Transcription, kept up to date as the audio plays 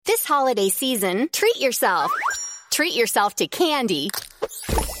holiday season, treat yourself. Treat yourself to candy.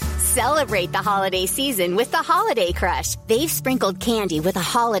 Celebrate the holiday season with the Holiday Crush. They've sprinkled candy with a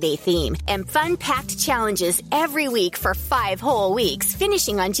holiday theme and fun-packed challenges every week for 5 whole weeks,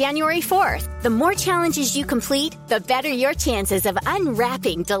 finishing on January 4th. The more challenges you complete, the better your chances of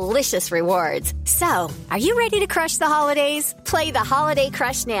unwrapping delicious rewards. So, are you ready to crush the holidays? Play the Holiday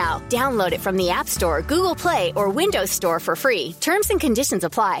Crush now. Download it from the App Store, Google Play, or Windows Store for free. Terms and conditions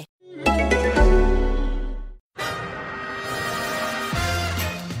apply.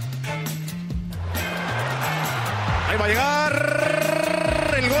 Ahí va a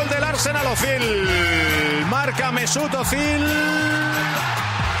llegar el gol del Arsenal. Ozil marca Mesut Ozil.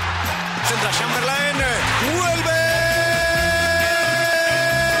 Centra Chamberlain. Vuelve.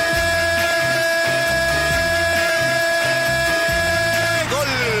 Gol.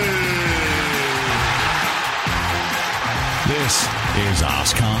 This is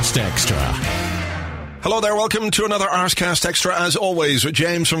Arsecast Extra. Hello there, welcome to another Arsecast Extra. As always, with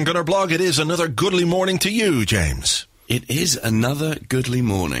James from Gunner Blog. It is another goodly morning to you, James. It is another goodly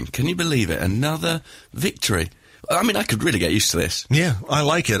morning. Can you believe it? Another victory. I mean, I could really get used to this. Yeah, I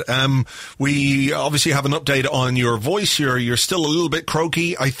like it. We obviously have an update on your voice. You're still a little bit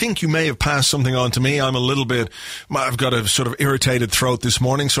croaky. I think you may have passed something on to me. I've got a sort of irritated throat this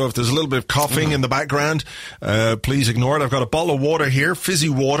morning, so if there's a little bit of coughing in the background, please ignore it. I've got a bottle of water here, fizzy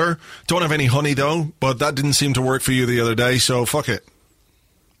water. Don't have any honey though, but that didn't seem to work for you the other day, so fuck it.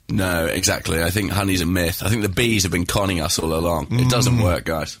 No, exactly. I think honey's a myth. I think the bees have been conning us all along. It doesn't work,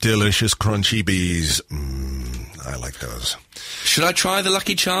 guys. Delicious, crunchy bees. I like those. Should I try the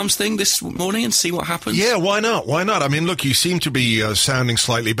Lucky Charms thing this morning and see what happens? Yeah, why not? Why not? I mean, look, you seem to be sounding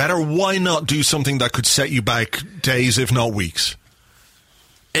slightly better. Why not do something that could set you back days, if not weeks?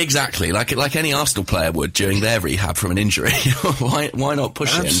 Exactly, like any Arsenal player would during their rehab from an injury. Why not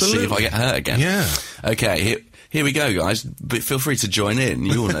push it and see if I get hurt again? Yeah. Okay, here we go, guys. But feel free to join in.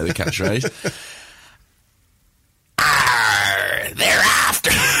 You all know the catchphrase. They're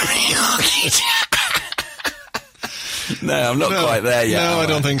after me. No, I'm not quite there yet. No, I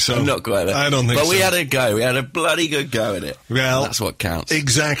don't think so. I'm not quite there. I don't think so. But we had a go. We had a bloody good go at it. Well, that's what counts.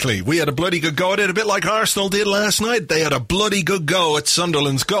 Exactly. We had a bloody good go at it, a bit like Arsenal did last night. They had a bloody good go at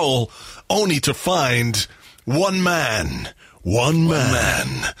Sunderland's goal, only to find one man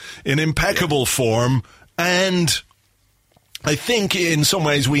in impeccable form. And I think in some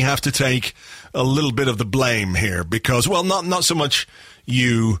ways we have to take a little bit of the blame here because, well, not so much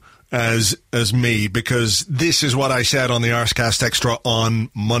you as me, because this is what I said on the Arsecast Extra on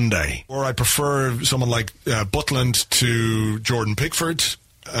Monday. Or I prefer someone like Butland to Jordan Pickford.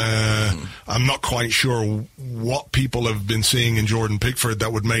 I'm not quite sure what people have been seeing in Jordan Pickford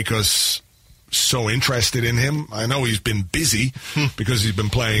that would make us so interested in him. I know he's been busy because he's been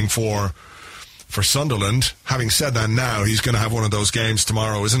playing for Sunderland. Having said that, now he's going to have one of those games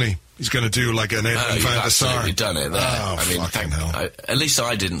tomorrow, isn't he? He's going to do like an Edwin van der Sar. You've done it there. Oh, I mean, fucking hell. At least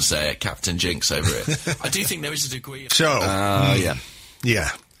I didn't say it, Captain Jinx over it. I do think there is a degree of... Yeah.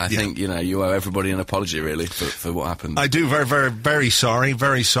 I think, you owe everybody an apology, really, for what happened. I do. Very, very, very sorry.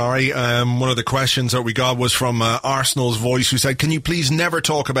 Very sorry. One of the questions that we got was from Arsenal's voice, who said, can you please never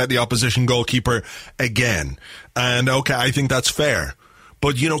talk about the opposition goalkeeper again? And, okay, I think that's fair.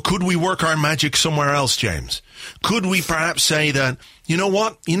 But, could we work our magic somewhere else, James? Could we perhaps say that, you know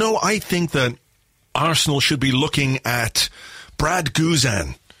what? I think that Arsenal should be looking at Brad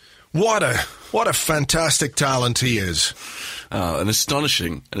Guzan. What a fantastic talent he is. An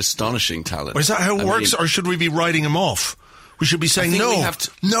astonishing talent. Is that how it works, or should we be writing him off? We should be saying,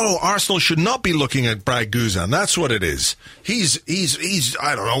 no, Arsenal should not be looking at Brad Guzan. That's what it is. He's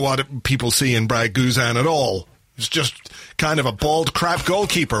I don't know what people see in Brad Guzan at all. It's just kind of a bald crap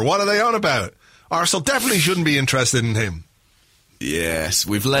goalkeeper. What are they on about? Arsenal definitely shouldn't be interested in him. Yes,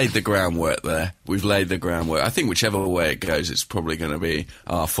 we've laid the groundwork there. I think whichever way it goes, it's probably going to be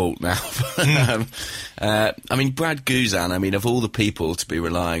our fault now. Brad Guzan, of all the people to be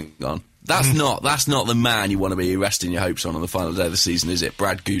relying on, that's not the man you want to be resting your hopes on the final day of the season, is it?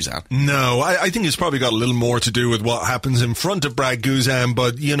 Brad Guzan. No, I think it's probably got a little more to do with what happens in front of Brad Guzan,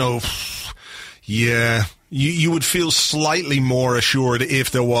 but, yeah... You would feel slightly more assured if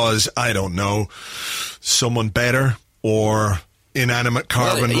there was, I don't know, someone better or inanimate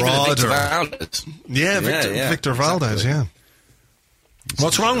carbon rod. Victor Valdez. Yeah, Victor Valdez, yeah.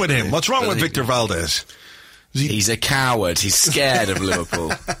 What's wrong with him? What's wrong with Victor Valdez? He's a coward. He's scared of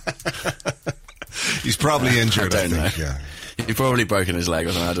Liverpool. He's probably injured, I think. Yeah. He's probably broken his leg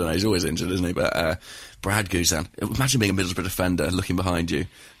or something. I don't know. He's always injured, isn't he? But Brad Guzan. Imagine being a Middlesbrough defender, looking behind you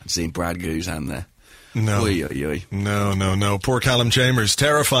and seeing Brad Guzan there. No. Oy, oy, oy. No. Poor Callum Chambers.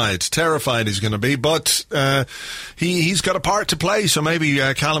 Terrified he's going to be. But he's got a part to play, so maybe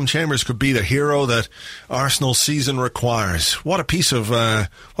Callum Chambers could be the hero that Arsenal's season requires. What a piece of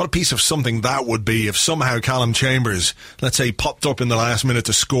something that would be if somehow Callum Chambers, let's say, popped up in the last minute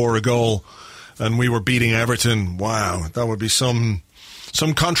to score a goal and we were beating Everton. Wow, that would be some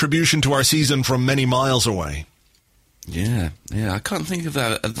contribution to our season from many miles away. Yeah, I can't think of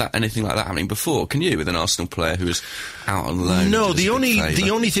that anything like that happening before. Can you, with an Arsenal player who was out on loan? No, the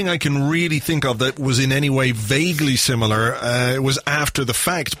only thing I can really think of that was in any way vaguely similar was after the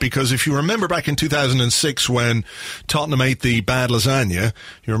fact, because if you remember back in 2006 when Tottenham ate the bad lasagna,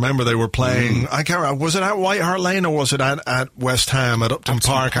 you remember they were playing, I can't remember, was it at White Hart Lane or was it at West Ham, at Upton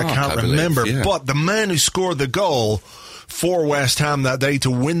Park? I can't remember. Yeah. But the man who scored the goal for West Ham that day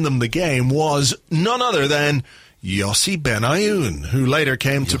to win them the game was none other than Yossi Benayoun, who later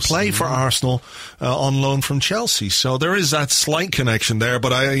came to play for Arsenal on loan from Chelsea. So there is that slight connection there,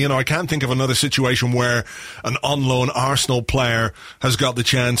 but I can't think of another situation where an on-loan Arsenal player has got the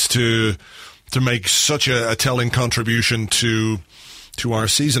chance to make such a telling contribution to our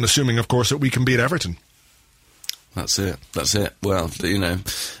season, assuming, of course, that we can beat Everton. That's it. Well,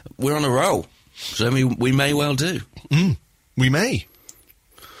 we're on a roll, so we may well do. We may.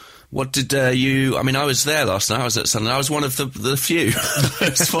 What did you... I mean, I was there last night. I was at Sunday. I was one of the few. I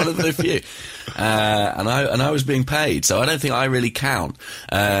was one of the few. And I was being paid, so I don't think I really count.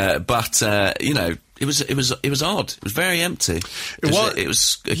 But it was odd. It was very empty. It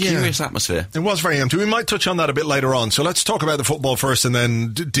was a curious atmosphere. It was very empty. We might touch on that a bit later on. So let's talk about the football first and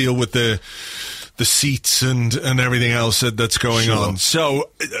then deal with the seats and everything else that's going on. So,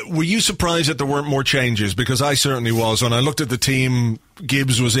 were you surprised that there weren't more changes? Because I certainly was. When I looked at the team,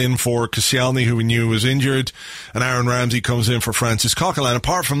 Gibbs was in for Koscielny, who we knew was injured, and Aaron Ramsey comes in for Francis Coquelin.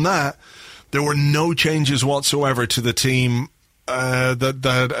 Apart from that, there were no changes whatsoever to the team that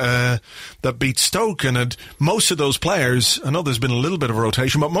beat Stoke, and most of those players, I know there's been a little bit of a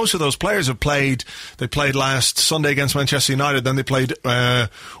rotation, but most of those players have played. They played last Sunday against Manchester United, then they played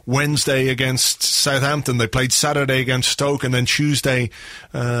Wednesday against Southampton, they played Saturday against Stoke, and then Tuesday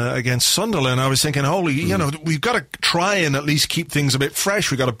against Sunderland. I was thinking, we've got to try and at least keep things a bit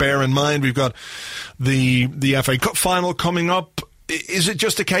fresh. We've got to bear in mind we've got the FA Cup final coming up. Is it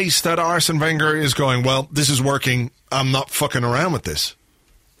just a case that Arsene Wenger is going, well, this is working, I'm not fucking around with this?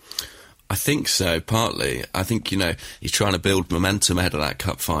 I think so, partly. I think, he's trying to build momentum ahead of that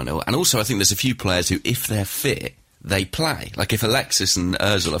cup final. And also I think there's a few players who, if they're fit, they play. Like if Alexis and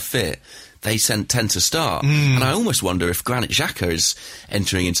Ozil are fit, they tend to start. And I almost wonder if Granit Xhaka is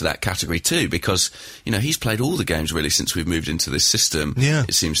entering into that category too, because, he's played all the games really since we've moved into this system,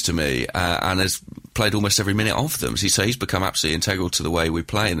 it seems to me, and has played almost every minute of them. So he's become absolutely integral to the way we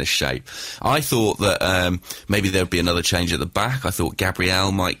play in this shape. I thought that maybe there'd be another change at the back. I thought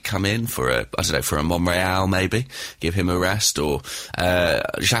Gabriel might come in for a Monreal maybe, give him a rest, or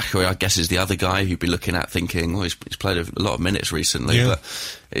Xhaka, I guess, is the other guy who'd be looking at thinking, well, he's played a lot of minutes recently,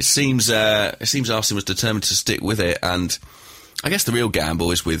 but it seems Arsene was determined to stick with it, and I guess the real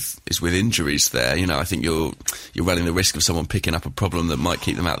gamble is with injuries there. I think you're running the risk of someone picking up a problem that might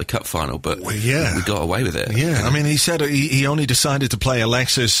keep them out of the cup final, but we got away with it. Yeah, I mean, he said he only decided to play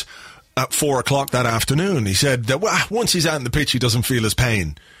Alexis at 4:00 that afternoon. He said that once he's out in the pitch, he doesn't feel his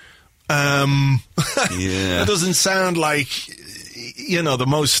pain. That doesn't sound like the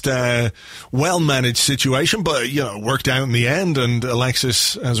most well-managed situation, but, worked out in the end. And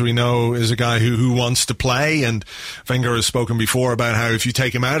Alexis, as we know, is a guy who wants to play. And Wenger has spoken before about how if you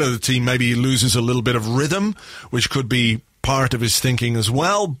take him out of the team, maybe he loses a little bit of rhythm, which could be part of his thinking as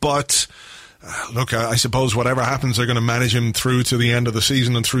well. But look, I suppose whatever happens, they're going to manage him through to the end of the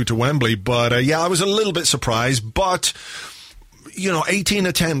season and through to Wembley. But, I was a little bit surprised. But 18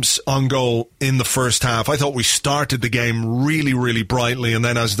 attempts on goal in the first half. I thought we started the game really, really brightly, and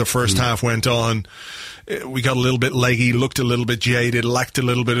then as the first half went on, we got a little bit leggy, looked a little bit jaded, lacked a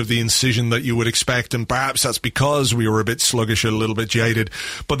little bit of the incision that you would expect, and perhaps that's because we were a bit sluggish, a little bit jaded.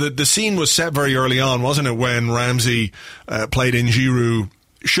 But the scene was set very early on, wasn't it, when Ramsey played in Giroud,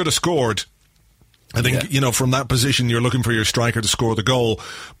 should have scored. I think, from that position, you're looking for your striker to score the goal.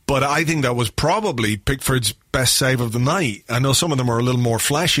 But I think that was probably Pickford's best save of the night. I know some of them were a little more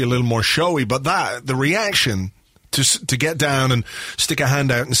flashy, a little more showy, but the reaction to get down and stick a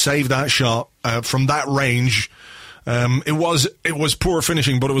hand out and save that shot from that range, it was poor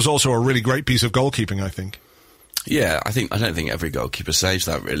finishing, but it was also a really great piece of goalkeeping, I think. Yeah, I don't think every goalkeeper saves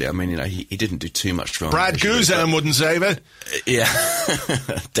that, really. I mean, he didn't do too much wrong. Brad Guzan wouldn't save it. Yeah,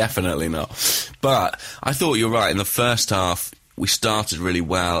 definitely not. But I thought you're right. In the first half, we started really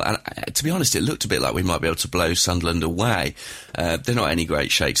well, and to be honest, it looked a bit like we might be able to blow Sunderland away. They're not any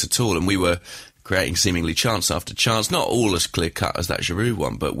great shakes at all, and we were creating seemingly chance after chance, not all as clear-cut as that Giroud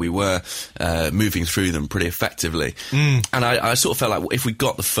one, but we were moving through them pretty effectively. And I sort of felt like if we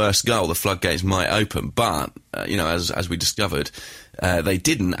got the first goal, the floodgates might open, but, as we discovered, they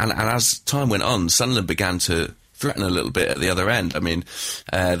didn't, and as time went on, Sunderland began to threaten a little bit at the other end. I mean,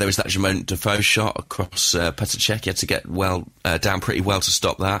 there was that Jermaine Defoe shot across Petr Cech. He had to get down pretty well to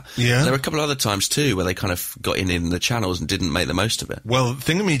stop that. Yeah. There were a couple of other times too where they kind of got in the channels and didn't make the most of it. Well,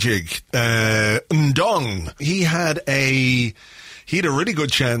 thingamajig, Ndong, he had a really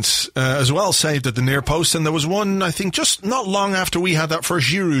good chance as well, saved at the near post, and there was one, I think, just not long after we had that first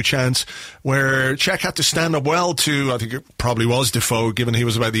Giroud chance where Cech had to stand up well to, I think it probably was Defoe, given he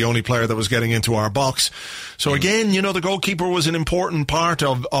was about the only player that was getting into our box. So again, the goalkeeper was an important part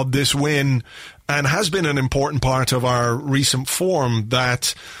of this win and has been an important part of our recent form,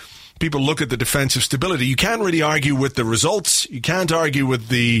 that people look at the defensive stability. You can't really argue with the results. You can't argue with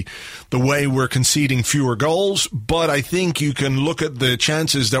the way we're conceding fewer goals. But I think you can look at the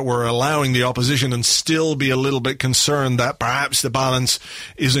chances that we're allowing the opposition and still be a little bit concerned that perhaps the balance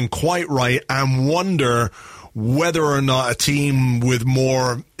isn't quite right, and wonder whether or not a team with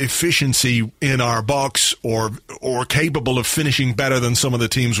more efficiency in our box or capable of finishing better than some of the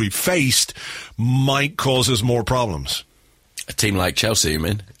teams we've faced might cause us more problems. A team like Chelsea, you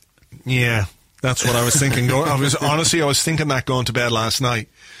mean? Yeah, that's what I was thinking. I was thinking that going to bed last night.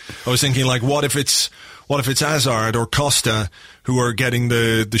 I was thinking, like, what if it's Hazard or Costa who are getting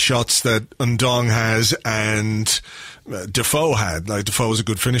the shots that Ndong has and Defoe had. Like, Defoe was a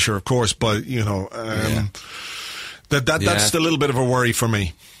good finisher, of course, but that's a little bit of a worry for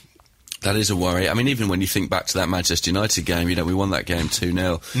me. That is a worry. I mean, even when you think back to that Manchester United game, we won that game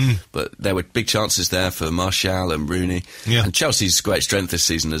 2-0, but there were big chances there for Martial and Rooney. Yeah. And Chelsea's great strength this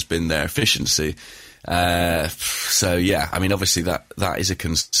season has been their efficiency. So, yeah, I mean, obviously that is a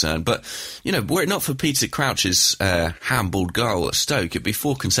concern. But, were it not for Peter Crouch's handballed goal at Stoke, it'd be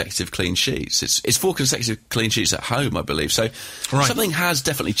 4 consecutive clean sheets. It's 4 consecutive clean sheets at home, I believe. So something has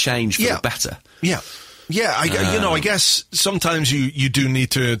definitely changed for the better. Yeah. Yeah, I guess sometimes you do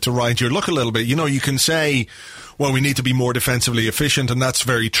need to ride your luck a little bit. You can say, well, we need to be more defensively efficient, and that's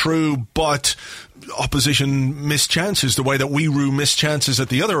very true, but opposition missed chances the way that we missed chances at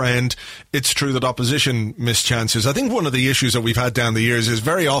the other end. It's true that opposition missed chances. I think one of the issues that we've had down the years is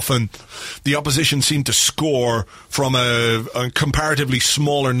very often the opposition seem to score from a comparatively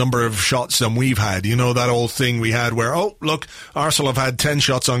smaller number of shots than we've had. That old thing we had where, oh, look, Arsenal have had 10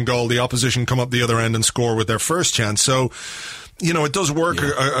 shots on goal, the opposition come up the other end and score with their first chance. So, it does work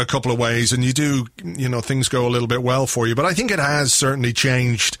a couple of ways, and you do, things go a little bit well for you. But I think it has certainly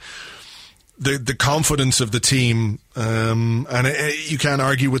changed the confidence of the team, and you can't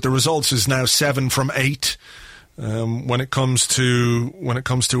argue with the results. Is now 7 from 8 when it comes to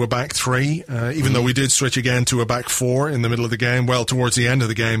a back three. Even though we did switch again to a back 4 in the middle of the game, well, towards the end of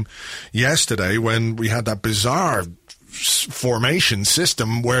the game yesterday, when we had that bizarre formation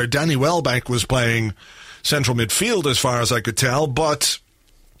system where Danny Welbeck was playing central midfield, as far as I could tell, but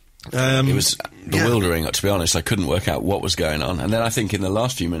it was bewildering, to be honest. I couldn't work out what was going on. And then I think in the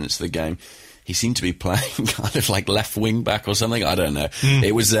last few minutes of the game, he seemed to be playing kind of like left wing back or something. I don't know.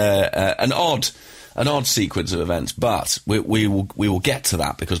 It was an odd sequence of events, but we will get to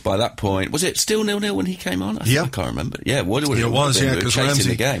that, because by that point, was it still 0-0 when he came on? I can't remember. Yeah, what was it? It was, because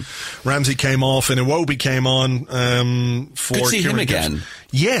Ramsey came off and Iwobi came on for Could see him again. Gibbs.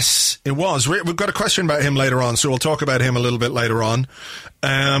 Yes, it was. We've got a question about him later on, so we'll talk about him a little bit later on.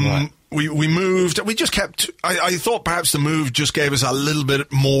 Right. We moved. We just kept. I thought perhaps the move just gave us a little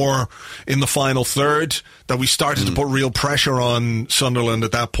bit more in the final third. That we started to put real pressure on Sunderland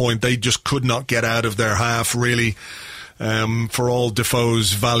at that point. They just could not get out of their half, really. For all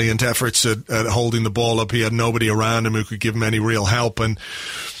Defoe's valiant efforts at holding the ball up, he had nobody around him who could give him any real help. And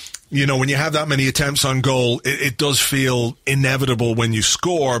when you have that many attempts on goal, it does feel inevitable when you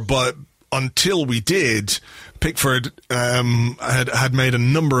score. But until we did, Pickford had made a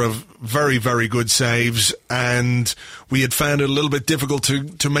number of very, very good saves, and we had found it a little bit difficult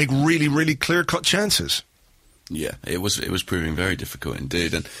to make really, really clear-cut chances. Yeah, it was proving very difficult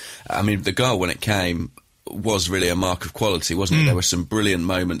indeed. And I mean, the goal when it came was really a mark of quality, wasn't it? There were some brilliant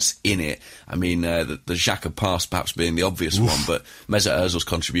moments in it. I mean, the Xhaka pass perhaps being the obvious one, but Mesut Ozil's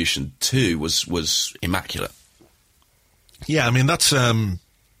contribution too was immaculate. Yeah, I mean, that's...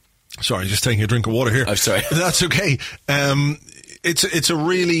 Sorry, just taking a drink of water here. Oh, sorry. That's okay. It's a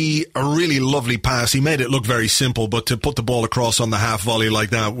really lovely pass. He made it look very simple, but to put the ball across on the half volley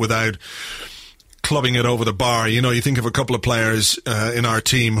like that without clubbing it over the bar. You know, you think of a couple of players in our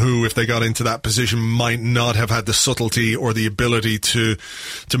team who, if they got into that position, might not have had the subtlety or the ability to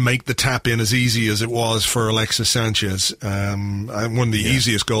make the tap in as easy as it was for Alexis Sanchez. One of the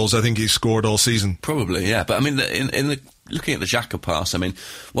easiest goals I think he's scored all season. Probably, yeah. But I mean, looking at the Xhaka pass, I mean,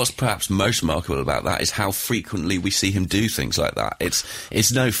 what's perhaps most remarkable about that is how frequently we see him do things like that.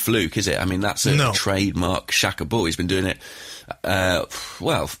 It's no fluke, is it? I mean, that's a trademark Xhaka ball. He's been doing it,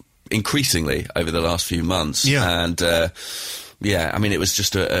 increasingly over the last few months. Yeah. And, I mean, it was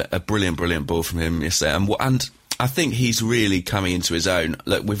just a brilliant, brilliant ball from him yesterday. And I think he's really coming into his own.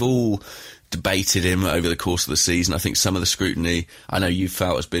 Look, we've all debated him over the course of the season. I think some of the scrutiny I know you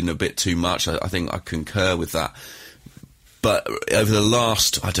felt has been a bit too much. I think I concur with that. But over the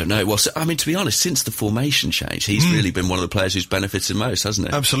last, I don't know, well, I mean, to be honest, since the formation change, he's really been one of the players who's benefited most, hasn't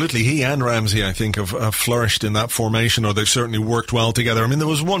he? Absolutely. He and Ramsey, I think, have flourished in that formation, or they've certainly worked well together. I mean, there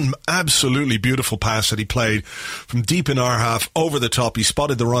was one absolutely beautiful pass that he played from deep in our half, over the top. He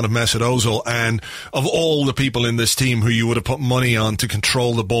spotted the run of Mesut Ozil, and of all the people in this team who you would have put money on to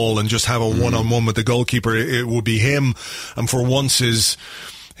control the ball and just have a one-on-one with the goalkeeper, it would be him. And for once,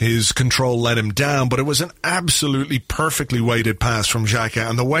 his control let him down, but it was an absolutely perfectly weighted pass from Xhaka,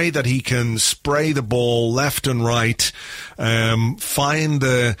 and the way that he can spray the ball left and right, find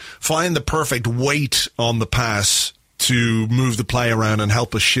the perfect weight on the pass to move the play around and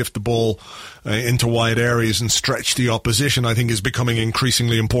help us shift the ball into wide areas and stretch the opposition, I think is becoming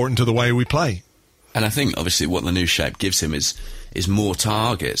increasingly important to the way we play. And I think, obviously, what the new shape gives him is more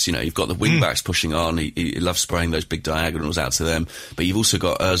targets. You know, you've got the wing-backs pushing on. He loves spraying those big diagonals out to them. But you've also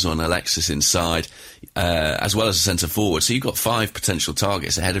got Ozil and Alexis inside, as well as a centre-forward. So you've got 5 potential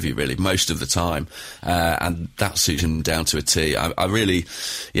targets ahead of you, really, most of the time. And that suits him down to a T. I really,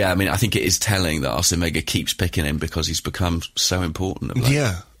 I mean, I think it is telling that Arsene Wenger keeps picking him because he's become so important.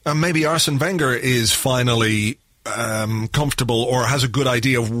 Yeah. And maybe Arsene Wenger is finally comfortable, or has a good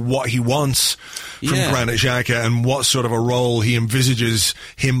idea of what he wants from Granit Xhaka and what sort of a role he envisages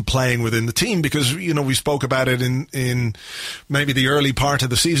him playing within the team, because, you know, we spoke about it in maybe the early part of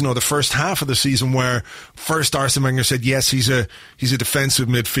the season or the first half of the season, where first Arsene Wenger said yes, he's a defensive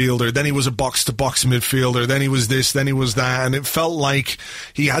midfielder, then he was a box-to-box midfielder, then he was this, then he was that, and it felt like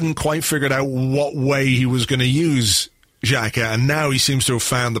he hadn't quite figured out what way he was going to use Xhaka, and now he seems to have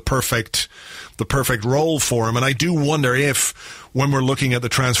found the perfect role for him. And I do wonder if, when we're looking at the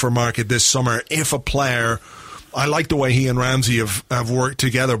transfer market this summer, if a player, I like the way he and Ramsey have worked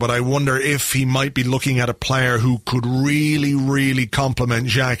together, but I wonder if he might be looking at a player who could really, really complement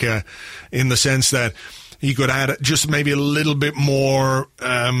Xhaka, in the sense that he could add just maybe a little bit more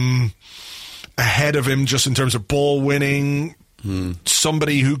ahead of him, just in terms of ball winning.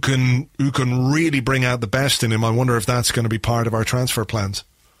 Somebody who can really bring out the best in him. I wonder if that's going to be part of our transfer plans.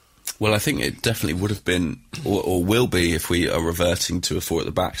 Well, I think it definitely would have been, or will be, if we are reverting to a 4 at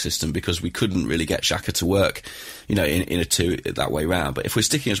the back system, because we couldn't really get Xhaka to work, you know, in a 2 that way round. But if we're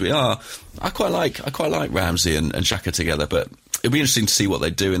sticking as we are, I quite like Ramsey and Xhaka together. But it'll be interesting to see what they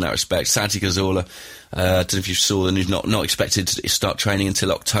do in that respect. Santi Cazorla, I don't know if you saw, and he's not expected to start training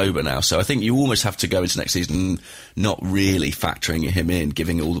until October now. So I think you almost have to go into next season not really factoring him in,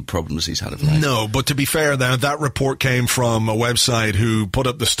 giving all the problems he's had of late. No, but to be fair, that report came from a website who put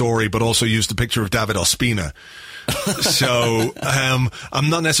up the story, but also used a picture of David Ospina. So I'm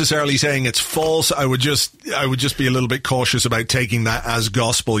not necessarily saying it's false. I would just be a little bit cautious about taking that as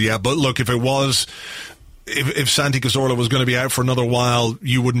gospel. Yeah, but look, if it was, if Santi Cazorla was going to be out for another while,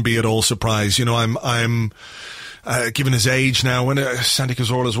 you wouldn't be at all surprised. You know, I'm given his age now, when Santi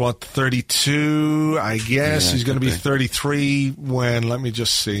Cazorla is 32, I guess he's going to be 33 when, let me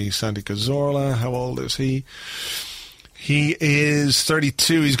just see, Santi Cazorla, how old is he? He is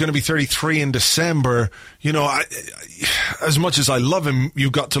 32. He's going to be 33 in December. You know, as much as I love him,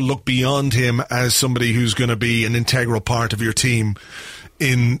 you've got to look beyond him as somebody who's going to be an integral part of your team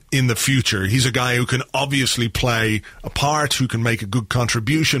in the future. He's a guy who can obviously play a part, who can make a good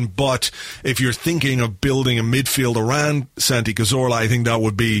contribution, but if you're thinking of building a midfield around Santi Cazorla, I think that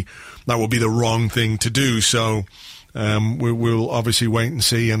would be the wrong thing to do. So we'll obviously wait and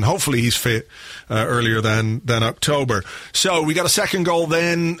see, and hopefully he's fit earlier than October. So we got a second goal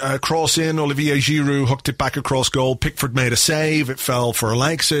then, cross in, Olivier Giroud hooked it back across goal, Pickford made a save, it fell for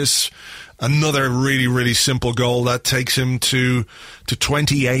Alexis. Another really, really simple goal that takes him to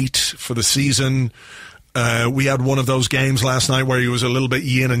 28 for the season. We had one of those games last night where he was a little bit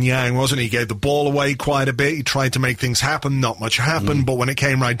yin and yang, wasn't he? He gave the ball away quite a bit. He tried to make things happen. Not much happened. But when it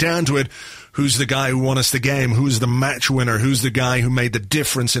came right down to it, who's the guy who won us the game? Who's the match winner? Who's the guy who made the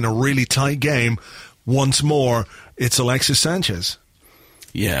difference in a really tight game? Once more, it's Alexis Sanchez.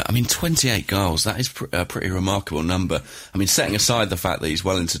 Yeah, I mean, 28 goals, that is a pretty remarkable number. I mean, setting aside the fact that he's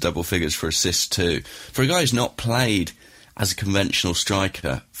well into double figures for assists too, for a guy who's not played as a conventional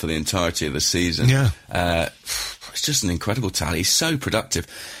striker for the entirety of the season, it's just an incredible tally. He's so productive.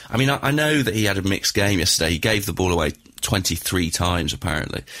 I mean, I know that he had a mixed game yesterday. He gave the ball away 23 times,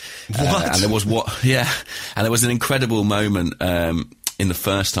 apparently. What? And there was an incredible moment in the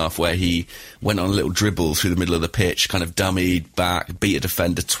first half where he went on a little dribble through the middle of the pitch, kind of dummied back, beat a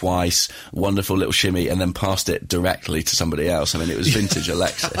defender twice, wonderful little shimmy, and then passed it directly to somebody else. I mean, it was vintage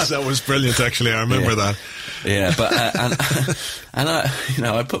Alexis. That was brilliant, actually. I remember that. Yeah, but and I,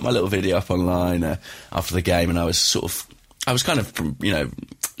 I put my little video up online after the game, and I was kind of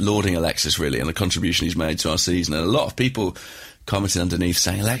lauding Alexis really and the contribution he's made to our season, and a lot of people commenting underneath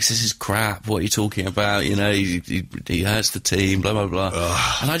saying, Alexis is crap, what are you talking about? He hurts the team, blah, blah, blah.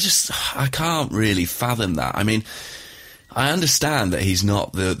 Ugh. And I can't really fathom that. I mean, I understand that he's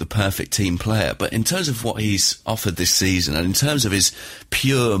not the perfect team player, but in terms of what he's offered this season and in terms of his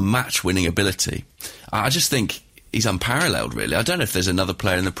pure match-winning ability, I just think he's unparalleled, really. I don't know if there's another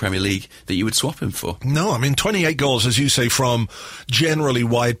player in the Premier League that you would swap him for. No, I mean, 28 goals, as you say, from generally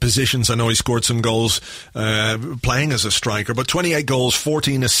wide positions. I know he scored some goals playing as a striker, but 28 goals,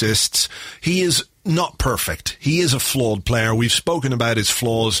 14 assists. He is not perfect. He is a flawed player. We've spoken about his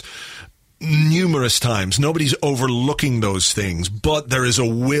flaws numerous times. Nobody's overlooking those things, but there is a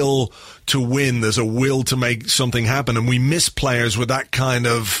will to win. There's a will to make something happen, and we miss players with that kind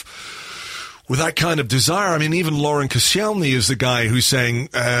of desire. I mean, even Lauren Koscielny is the guy who's saying,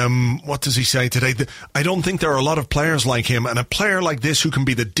 what does he say today? I don't think there are a lot of players like him, and a player like this who can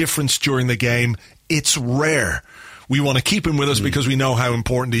be the difference during the game, it's rare. We want to keep him with us because we know how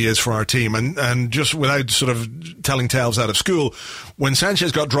important he is for our team. And just without sort of telling tales out of school, when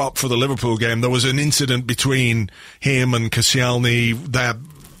Sanchez got dropped for the Liverpool game, there was an incident between him and Koscielny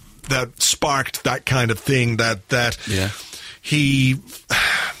that sparked that kind of thing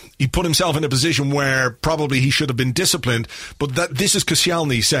he put himself in a position where probably he should have been disciplined, but this is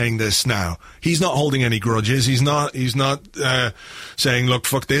Koscielny saying this now. He's not holding any grudges. He's not saying, look,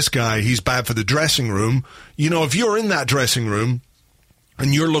 fuck this guy, he's bad for the dressing room. If you're in that dressing room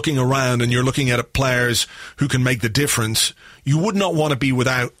and you're looking around and you're looking at players who can make the difference, you would not want to be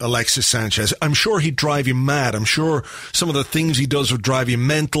without Alexis Sanchez. I'm sure he'd drive you mad. I'm sure some of the things he does would drive you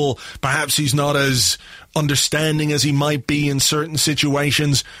mental. Perhaps he's not as understanding as he might be in certain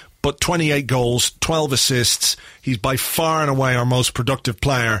situations, but 28 goals, 12 assists, he's by far and away our most productive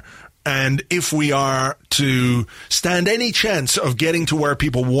player. And if we are to stand any chance of getting to where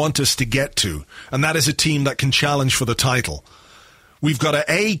people want us to get to, and that is a team that can challenge for the title, we've got to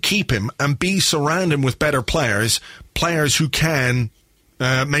A, keep him, and B, surround him with better players who can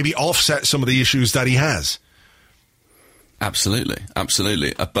maybe offset some of the issues that he has. Absolutely.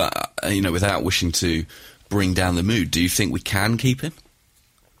 But, without wishing to bring down the mood, do you think we can keep him?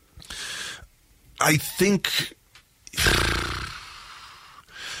 I think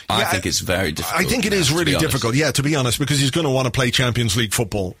it's very difficult. I think it is really difficult, to be honest, because he's going to want to play Champions League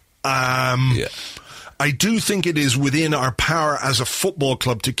football. I do think it is within our power as a football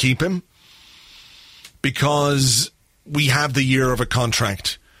club to keep him because we have the year of a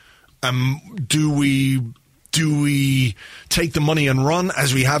contract. Do we take the money and run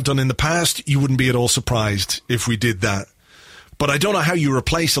as we have done in the past? You wouldn't be at all surprised if we did that. But I don't know how you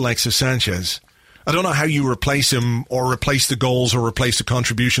replace Alexis Sanchez. I don't know how you replace him or replace the goals or replace the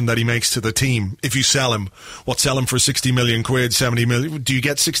contribution that he makes to the team. If you sell him, sell him for 60 million quid, 70 million? Do you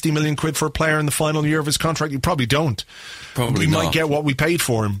get 60 million quid for a player in the final year of his contract? You probably don't. Probably not. We might get what we paid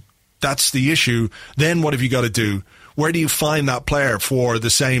for him. That's the issue. Then what have you got to do? Where do you find that player for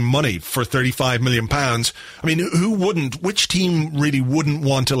the same money, for £35 million? I mean, which team really wouldn't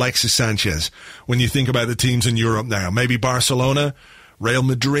want Alexis Sanchez when you think about the teams in Europe now? Maybe Barcelona? Real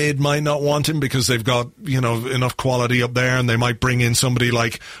Madrid might not want him because they've got, enough quality up there, and they might bring in somebody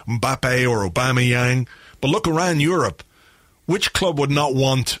like Mbappe or Aubameyang. But look around Europe. Which club would not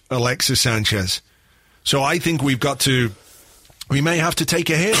want Alexis Sanchez? So I think we may have to take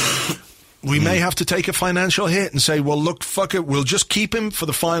a hit. We may have to take a financial hit and say, well, look, fuck it, we'll just keep him for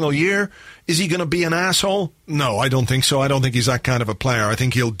the final year. Is he going to be an asshole? No, I don't think so. I don't think he's that kind of a player. I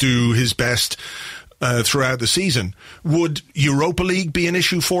think he'll do his best throughout the season. Would Europa League be an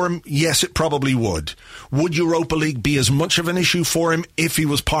issue for him? Yes, it probably would. Would Europa League be as much of an issue for him if he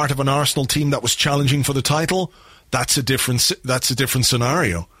was part of an Arsenal team that was challenging for the title? That's a different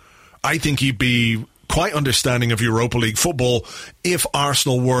scenario. I think he'd be quite understanding of Europa League football if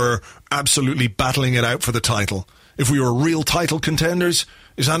Arsenal were absolutely battling it out for the title. If we were real title contenders,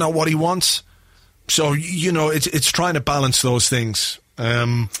 is that not what he wants? So, it's trying to balance those things.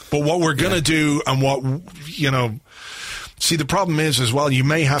 But what we're going to do and what, see, the problem is as well, you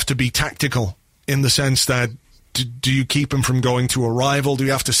may have to be tactical in the sense that do you keep him from going to a rival? Do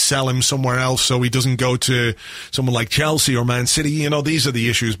you have to sell him somewhere else so he doesn't go to someone like Chelsea or Man City? These are the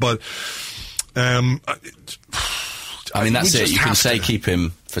issues. But I mean, that's it. You can say keep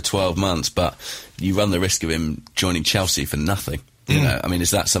him for 12 months, but you run the risk of him joining Chelsea for nothing. I mean,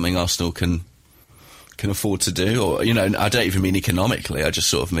 is that something Arsenal can afford to do? Or, I don't even mean economically, I just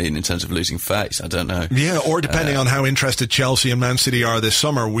sort of mean in terms of losing face. I don't know. Yeah, or depending on how interested Chelsea and Man City are this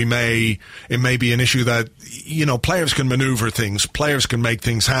summer, it may be an issue that, players can maneuver things, players can make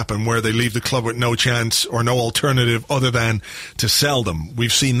things happen where they leave the club with no chance or no alternative other than to sell them.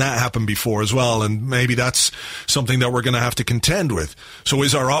 We've seen that happen before as well, and maybe that's something that we're going to have to contend with. So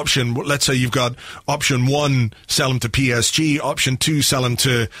is our option, let's say you've got option 1, sell him to PSG, option 2, sell him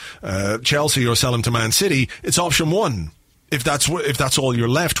to Chelsea or sell him to Man City, it's option 1 if that's all you're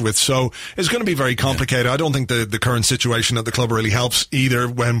left with. So it's going to be very complicated. I don't think the current situation at the club really helps either,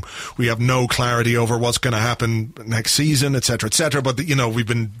 when we have no clarity over what's going to happen next season, etc., etc. But we've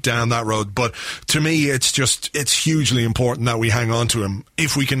been down that road. But to me, it's hugely important that we hang on to him.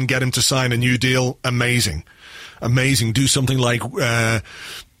 If we can get him to sign a new deal, amazing. Do something like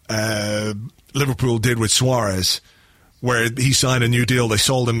Liverpool did with Suarez, where he signed a new deal, they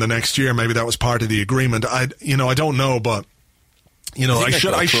sold him the next year. Maybe that was part of the agreement. I don't know, but I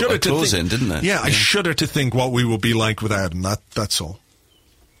shudder to think, didn't they? Yeah, I shudder to think what we will be like without him. That's all.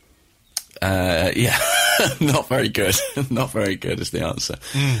 Not very good. Not very good is the answer.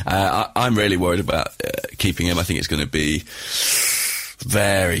 I'm really worried about keeping him. I think it's going to be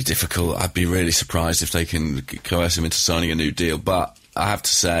very difficult. I'd be really surprised if they can coerce him into signing a new deal, but I have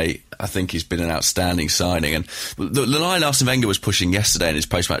to say, I think he's been an outstanding signing. And the line Arsene Wenger was pushing yesterday in his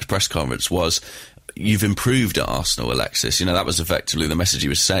post-match press conference was, you've improved at Arsenal, Alexis. That was effectively the message he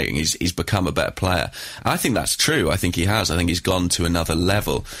was saying. He's become a better player. And I think that's true. I think he has. I think he's gone to another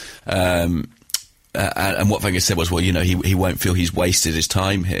level. And what Wenger said was, he won't feel he's wasted his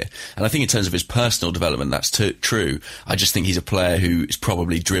time here. And I think in terms of his personal development, that's true. I just think he's a player who is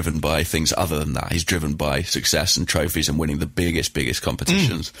probably driven by things other than that. He's driven by success and trophies and winning the biggest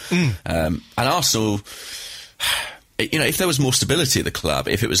competitions. And Arsenal, if there was more stability at the club,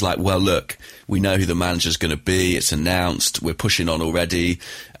 if it was like, well, look, we know who the manager's going to be, it's announced, we're pushing on already,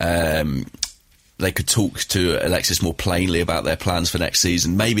 they could talk to Alexis more plainly about their plans for next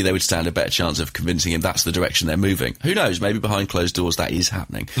season, maybe they would stand a better chance of convincing him that's the direction they're moving. Who knows? Maybe behind closed doors that is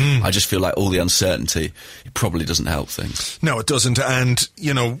happening. I just feel like all the uncertainty, it probably doesn't help things. No, it doesn't. And,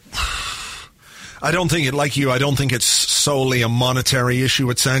 I don't think I don't think it's solely a monetary issue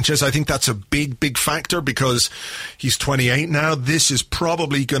with Sanchez. I think that's a big factor because he's 28 now. This is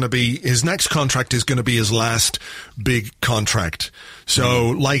probably going to be, his next contract is going to be his last big contract. So,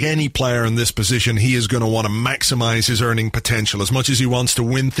 like any player in this position, he is going to want to maximize his earning potential. As much as he wants to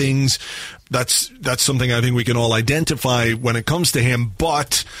win things, that's something I think we can all identify when it comes to him.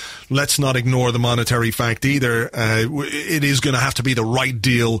 But let's not ignore the monetary fact either. It is going to have to be the right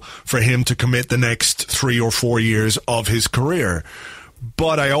deal for him to commit the next 3 or 4 years of his career.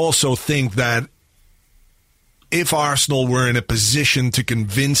 But I also think that if Arsenal were in a position to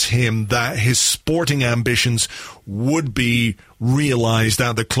convince him that his sporting ambitions would be realised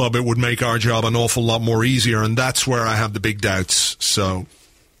at the club, it would make our job an awful lot more easier, and that's where I have the big doubts. So,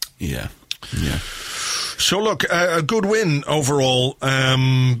 yeah. So look, a good win overall.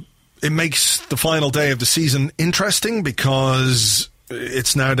 It makes the final day of the season interesting because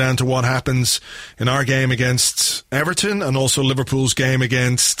it's now down to what happens in our game against Everton and also Liverpool's game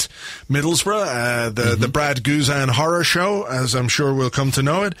against Middlesbrough, the Brad Guzan horror show, as I'm sure we'll come to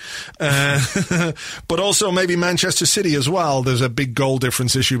know it. But also maybe Manchester City as well. There's a big goal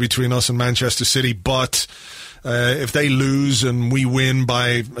difference issue between us and Manchester City, but if they lose and we win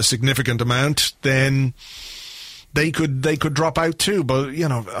by a significant amount, then they could drop out too. But,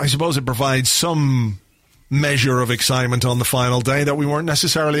 I suppose it provides some measure of excitement on the final day that we weren't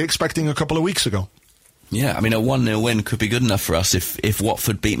necessarily expecting a couple of weeks ago. Yeah, I mean, a 1-0 win could be good enough for us if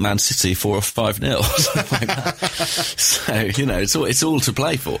Watford beat Man City 4 or 5-0, something like that. So, it's all to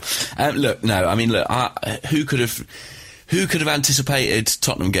play for. Who could have anticipated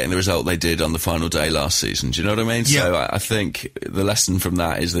Tottenham getting the result they did on the final day last season? Do you know what I mean? Yeah. So I think the lesson from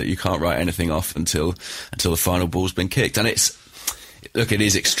that is that you can't write anything off until the final ball's been kicked. And it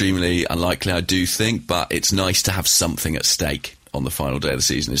is extremely unlikely, I do think, but it's nice to have something at stake on the final day of the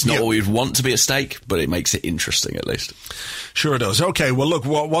season. It's not what we'd want to be at stake, but it makes it interesting at least. Sure it does. Okay, well look,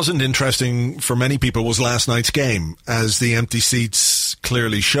 what wasn't interesting for many people was last night's game, as the empty seats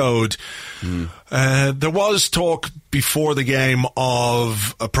clearly showed. There was talk before the game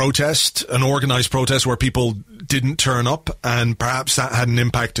of a protest, an organised protest where people didn't turn up, and perhaps that had an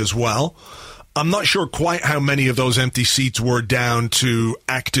impact as well. I'm not sure quite how many of those empty seats were down to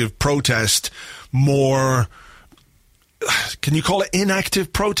active protest, more... Can you call it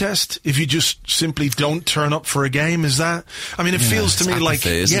inactive protest if you just simply don't turn up for a game? Is that? I mean, it feels to me apathy, like,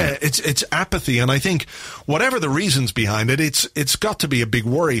 it's apathy. And I think whatever the reasons behind it, it's got to be a big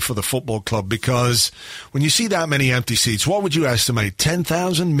worry for the football club, because when you see that many empty seats, what would you estimate?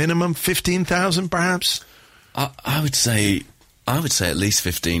 10,000 minimum, 15,000 perhaps? I would say at least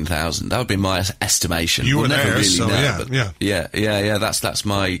 15,000. That would be my estimation. You we'll were never there, really so know, yeah. That's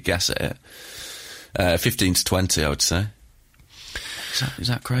my guess at it. 15 to 20, I would say. Is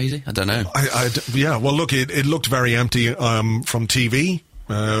that crazy? I don't know. Well, look, it looked very empty from TV.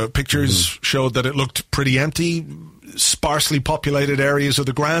 Pictures showed that it looked pretty empty, sparsely populated areas of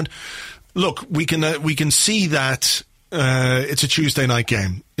the ground. Look, we can see that it's a Tuesday night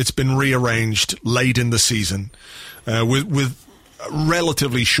game. It's been rearranged late in the season with a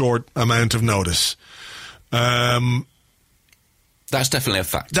relatively short amount of notice. That's definitely a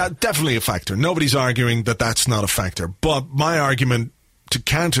factor. Definitely a factor. Nobody's arguing that that's not a factor. But my argument to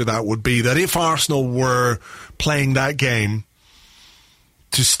counter that would be that if Arsenal were playing that game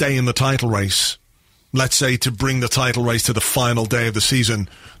to stay in the title race, let's say to bring the title race to the final day of the season,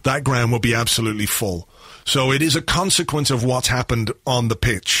 that ground will be absolutely full. So it is a consequence of what's happened on the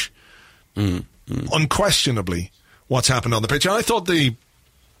pitch. Unquestionably, what's happened on the pitch. And I thought the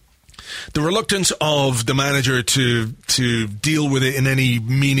reluctance of the manager to deal with it in any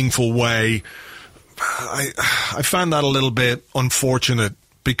meaningful way, I found that a little bit unfortunate,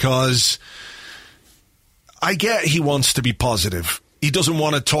 because I get he wants to be positive. He doesn't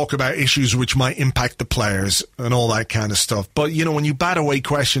want to talk about issues which might impact the players and all that kind of stuff. But, you know, when you bat away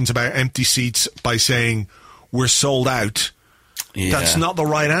questions about empty seats by saying we're sold out, that's not the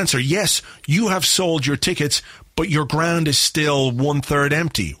right answer. Yes, you have sold your tickets, but your ground is still 1/3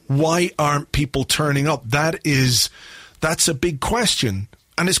 empty. Why aren't people turning up? That's a big question.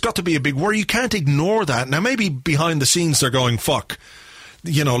 And it's got to be a big worry. You can't ignore that. Now, maybe behind the scenes they're going, fuck,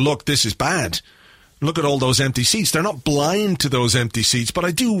 you know, look, this is bad. Look at all those empty seats. They're not blind to those empty seats, but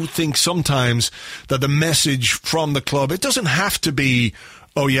I do think sometimes that the message from the club, it doesn't have to be,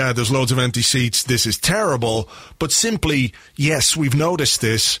 oh yeah, there's loads of empty seats, this is terrible, but simply, yes, we've noticed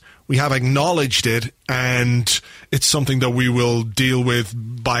this, we have acknowledged it, and it's something that we will deal with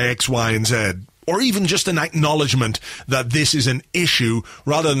by X, Y, and Z. Or even just an acknowledgement that this is an issue,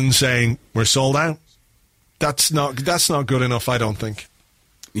 rather than saying, we're sold out. That's not good enough, I don't think.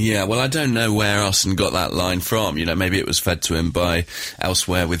 Yeah, well, I don't know where Arsene got that line from. You know, maybe it was fed to him by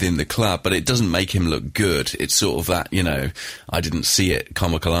elsewhere within the club, but it doesn't make him look good. It's sort of that, you know, I didn't see it,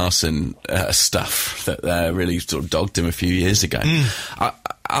 comical Arsene stuff that really sort of dogged him a few years ago.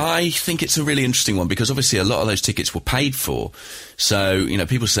 I think it's a really interesting one, because obviously a lot of those tickets were paid for. So, you know,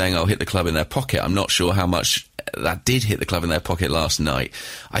 people saying, oh, hit the club in their pocket. I'm not sure how much that did hit the club in their pocket last night.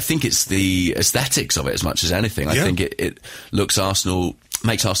 I think it's the aesthetics of it as much as anything. I think it makes Arsenal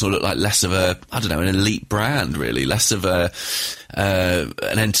look like less of a, I don't know, an elite brand, really, less of an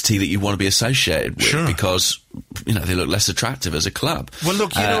entity that you want to be associated with, because, you know, they look less attractive as a club. Well,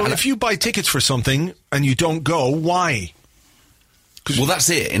 look, you know, if you buy tickets for something and you don't go, why? Well, that's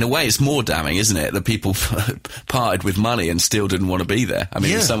it. In a way, it's more damning, isn't it, that people parted with money and still didn't want to be there. I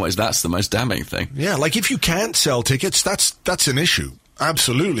mean, in some ways, that's the most damning thing. Yeah, like if you can't sell tickets, that's an issue.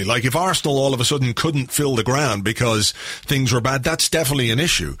 Absolutely. Like if Arsenal all of a sudden couldn't fill the ground because things were bad, that's definitely an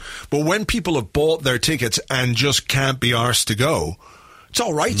issue. But when people have bought their tickets and just can't be arsed to go, it's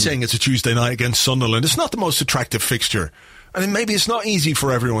all right saying it's a Tuesday night against Sunderland. It's not the most attractive fixture. I mean, maybe it's not easy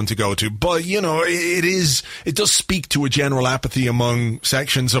for everyone to go to, but, you know, it does speak to a general apathy among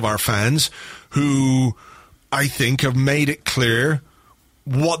sections of our fans who, I think, have made it clear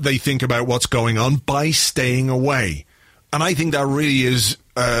what they think about what's going on by staying away. And I think that really is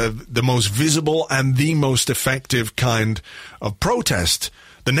the most visible and the most effective kind of protest.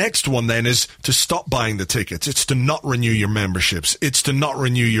 The next one then is to stop buying the tickets. It's to not renew your memberships. It's to not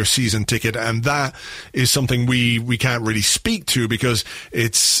renew your season ticket. And that is something we can't really speak to because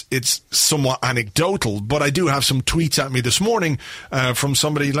it's somewhat anecdotal. But I do have some tweets at me this morning from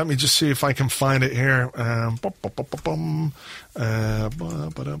somebody. Let me just see if I can find it here.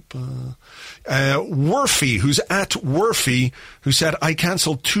 Worfy, who's at Worfy, who said, I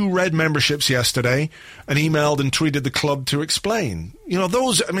cancelled 2 red memberships yesterday and emailed and tweeted the club to explain. You know, those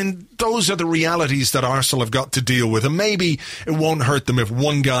those are the realities that Arsenal have got to deal with. And maybe it won't hurt them if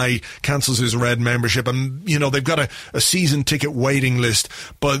one guy cancels his red membership and, they've got a season ticket waiting list.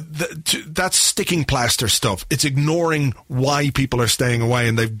 But that's sticking plaster stuff. It's ignoring why people are staying away,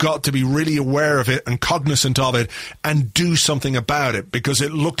 and they've got to be really aware of it and cognizant of it and do something about it, because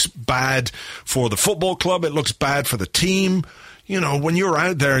it looks bad for the football club. It looks bad for the team. When you're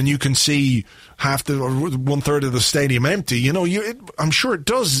out there and you can see half or 1/3 of the stadium empty, I'm sure it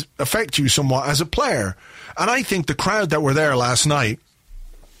does affect you somewhat as a player. And I think the crowd that were there last night,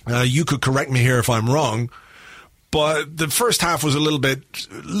 you could correct me here if I'm wrong, but the first half was a little bit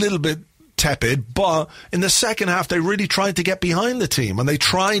tepid, but in the second half they really tried to get behind the team and they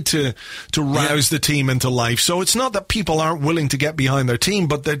tried to rouse the team into life. So it's not that people aren't willing to get behind their team,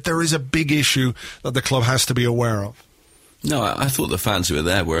 but that there is a big issue that the club has to be aware of. No, I thought the fans who were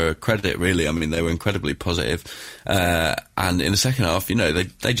there were a credit, really. I mean, they were incredibly positive. And in the second half,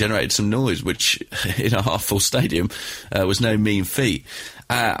 they generated some noise, which in a half-full stadium was no mean feat.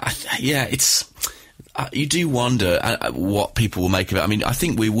 You do wonder what people will make of it. I mean, I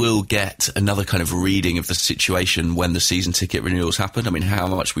think we will get another kind of reading of the situation when the season ticket renewals happen. I mean, how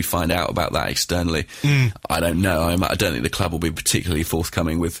much we find out about that externally, I don't know. I don't think the club will be particularly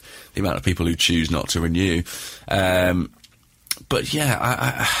forthcoming with the amount of people who choose not to renew. But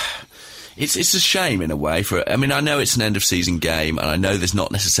yeah, it's a shame in a way. I know it's an end-of-season game, and I know there's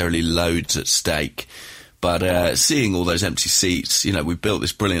not necessarily loads at stake. But seeing all those empty seats, we've built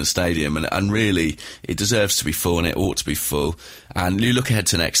this brilliant stadium, and really it deserves to be full, and it ought to be full. And you look ahead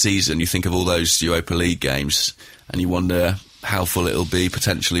to next season, you think of all those Europa League games, and you wonder how full it'll be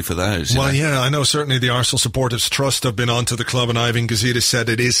potentially for those. Well, yeah, I know certainly the Arsenal Supporters Trust have been on to the club, and Ivan Gazidis said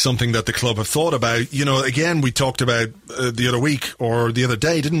it is something that the club have thought about. Again, we talked about the other week or the other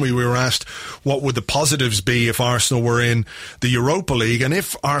day, didn't we? We were asked what would the positives be if Arsenal were in the Europa League, and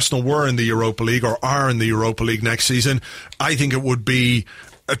if Arsenal were in the Europa League or are in the Europa League next season, I think it would be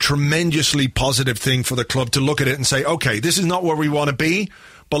a tremendously positive thing for the club to look at it and say, okay, this is not where we want to be,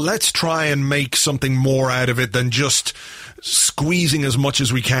 but let's try and make something more out of it than just squeezing as much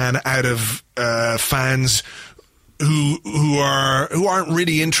as we can out of fans who aren't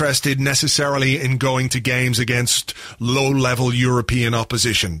really interested necessarily in going to games against low-level European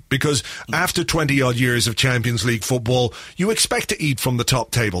opposition. Because after 20-odd years of Champions League football, you expect to eat from the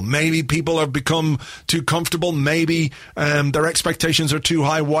top table. Maybe people have become too comfortable. Maybe their expectations are too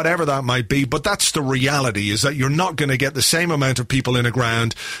high, whatever that might be. But that's the reality, is that you're not going to get the same amount of people in a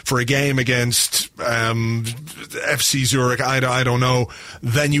ground for a game against FC Zurich, I don't know,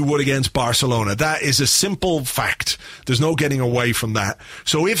 than you would against Barcelona. That is a simple fact. There's no getting away from that.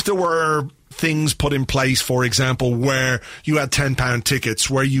 So if there were things put in place, for example, where you had £10 tickets,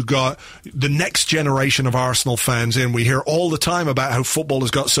 where you got the next generation of Arsenal fans in, we hear all the time about how football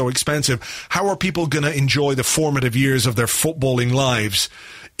has got so expensive. How are people going to enjoy the formative years of their footballing lives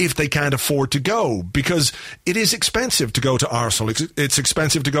if they can't afford to go? Because it is expensive to go to Arsenal. It's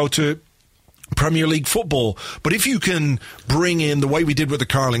expensive to go to Premier League football. But if you can bring in, the way we did with the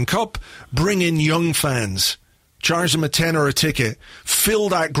Carling Cup, bring in young fans, charge them a tenner a ticket, fill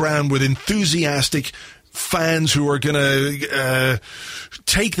that ground with enthusiastic fans who are going to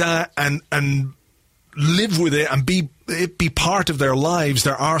take that and live with it and be part of their lives,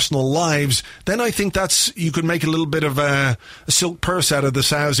 their Arsenal lives, then I think you could make a little bit of a silk purse out of the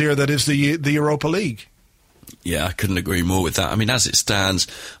sow's ear that is the Europa League. Yeah, I couldn't agree more with that. I mean, as it stands,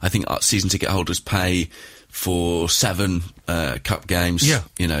 I think season ticket holders pay for 7 cup games,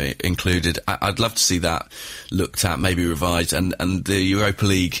 included. I'd love to see that looked at, maybe revised, and the Europa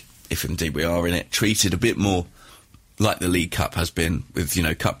League, if indeed we are in it, treated a bit more like the League Cup has been, with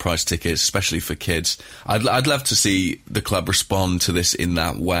cup price tickets, especially for kids. I'd love to see the club respond to this in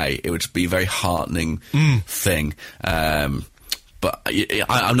that way. It would be a very heartening thing. But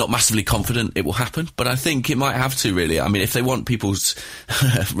I'm not massively confident it will happen, but I think it might have to, really. I mean, if they want people's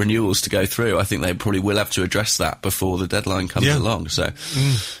renewals to go through, I think they probably will have to address that before the deadline comes along. So,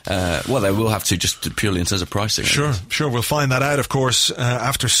 they will have to, just purely in terms of pricing. Sure. We'll find that out, of course,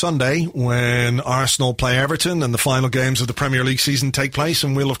 after Sunday, when Arsenal play Everton and the final games of the Premier League season take place.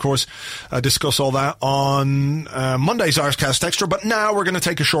 And we'll, of course, discuss all that on Monday's Arsecast Extra. But now we're going to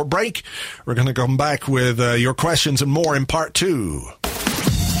take a short break. We're going to come back with your questions and more in part 2.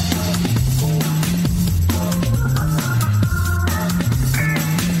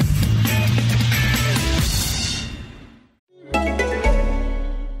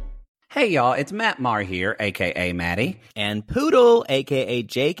 Hey y'all, it's Matt Marr here, aka Matty. And Poodle, aka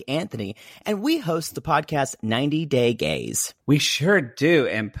Jake Anthony, and we host the podcast 90 Day Gaze. We sure do,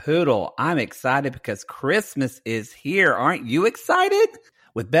 and Poodle, I'm excited because Christmas is here. Aren't you excited?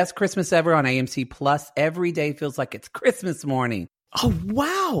 With Best Christmas Ever on AMC Plus, every day feels like it's Christmas morning. Oh,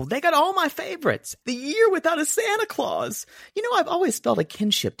 wow. They got all my favorites. The Year Without a Santa Claus. You know, I've always felt a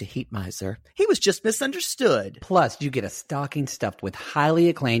kinship to Heat Miser. He was just misunderstood. Plus, you get a stocking stuffed with highly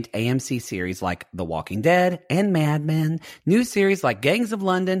acclaimed AMC series like The Walking Dead and Mad Men, new series like Gangs of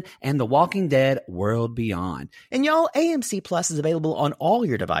London and The Walking Dead World Beyond. And y'all, AMC Plus is available on all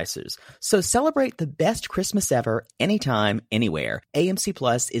your devices. So celebrate the best Christmas ever, anytime, anywhere. AMC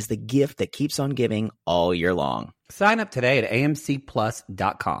Plus is the gift that keeps on giving all year long. Sign up today at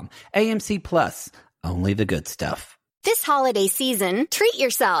amcplus.com. AMC Plus, only the good stuff. This holiday season, treat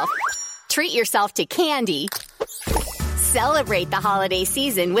yourself. Treat yourself to candy. Celebrate the holiday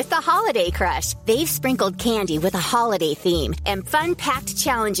season with the Holiday Crush. They've sprinkled candy with a holiday theme and fun-packed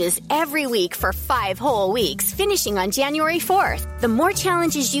challenges every week for 5 whole weeks, finishing on January 4th. The more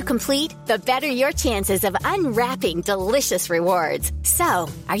challenges you complete, the better your chances of unwrapping delicious rewards. So,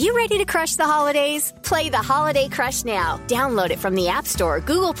 are you ready to crush the holidays? Play the Holiday Crush now. Download it from the App Store,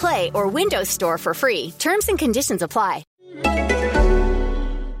 Google Play, or Windows Store for free. Terms and conditions apply.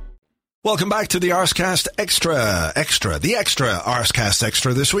 Welcome back to the Arsecast the extra Arsecast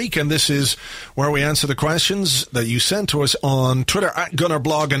Extra this week, and this is where we answer the questions that you sent to us on Twitter at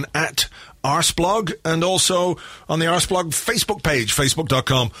Gunnerblog and at Arseblog, and also on the Arseblog Facebook page,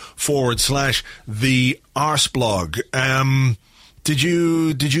 facebook.com/the Arseblog. Did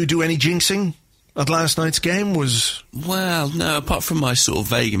you do any jinxing at last night's game? Well, no, apart from my sort of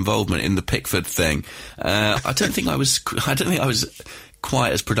vague involvement in the Pickford thing, I don't think I was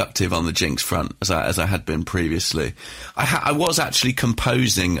quite as productive on the jinx front as I had been previously. I was actually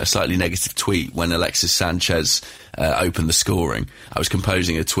composing a slightly negative tweet when Alexis Sanchez opened the scoring. I was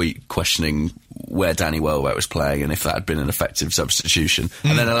composing a tweet questioning where Danny Welbeck was playing and if that had been an effective substitution.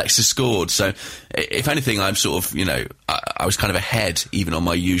 And then Alexis scored. So, if anything, I'm sort of, I was kind of ahead even on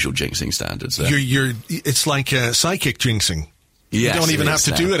my usual jinxing standards there. It's like psychic jinxing. Yes, you don't even have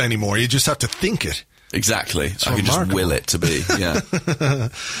to do it anymore. You just have to think it. Exactly. It's I can remarkable. just will it to be, yeah.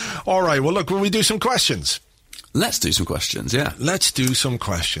 All right, well, look, will we do some questions? Let's do some questions, yeah. Let's do some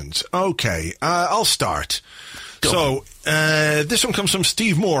questions. Okay, I'll start. Go on. This one comes from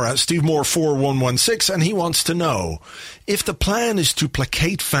Steve Moore at Steve Moore 4116, and he wants to know, if the plan is to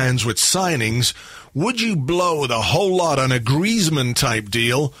placate fans with signings, would you blow the whole lot on a Griezmann-type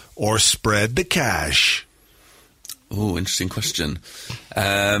deal or spread the cash? Oh, interesting question.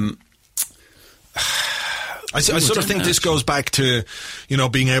 I sort of think this goes back to,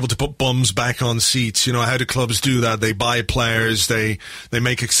 being able to put bums back on seats. How do clubs do that? They buy players, they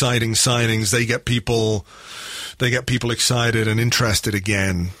make exciting signings, they get people excited and interested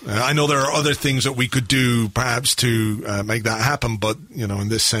again. I know there are other things that we could do perhaps to make that happen, but, in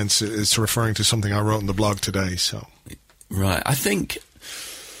this sense, it's referring to something I wrote in the blog today, so. Right, I think...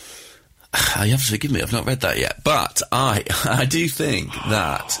 You have to forgive me, I've not read that yet, but I do think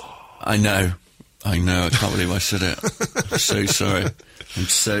that... I know, I can't believe I said it. I'm so sorry.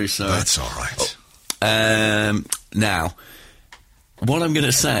 That's all right. Now, what I'm going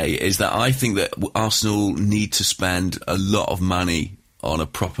to say is that I think that Arsenal need to spend a lot of money on a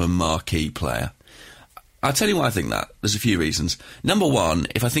proper marquee player. I'll tell you why I think that. There's a few reasons. Number one,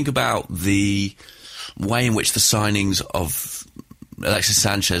 if I think about the way in which the signings of Alexis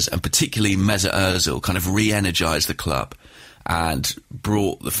Sanchez and particularly Mesut Ozil kind of re-energised the club and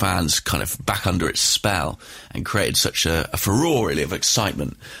brought the fans kind of back under its spell and created such a furore, really, of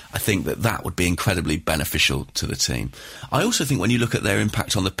excitement, I think that would be incredibly beneficial to the team. I also think when you look at their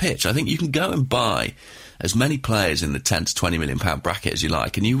impact on the pitch, I think you can go and buy as many players in the £10 to £20 million bracket as you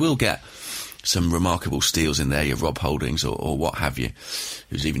like, and you will get some remarkable steals in there, your Rob Holdings or what have you,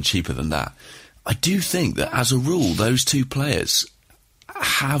 who's even cheaper than that. I do think that, as a rule, those two players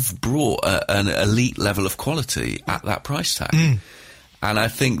have brought an elite level of quality at that price tag. And I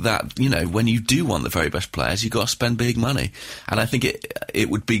think that, when you do want the very best players, you've got to spend big money. And I think it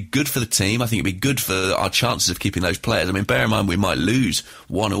would be good for the team. I think it'd be good for our chances of keeping those players. I mean, bear in mind we might lose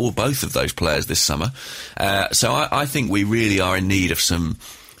one or both of those players this summer. So I think we really are in need of some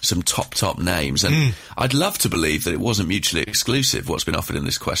top names, and I'd love to believe that it wasn't mutually exclusive what's been offered in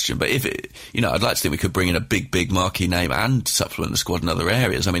this question, but if it, I'd like to think we could bring in a big marquee name and supplement the squad in other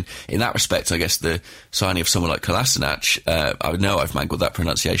areas. I mean, in that respect, I guess the signing of someone like Kolasinac, I know I've mangled that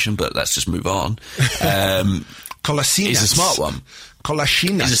pronunciation, but let's just move on. Kolasinac is a smart one.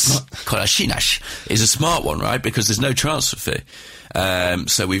 Kolasinac is a smart one, right? Because there's no transfer fee.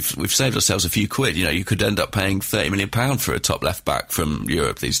 So we've saved ourselves a few quid. You could end up paying £30 million for a top left back from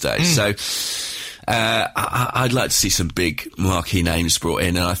Europe these days. So I'd like to see some big marquee names brought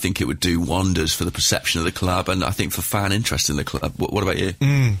in, and I think it would do wonders for the perception of the club, and I think for fan interest in the club. What about you?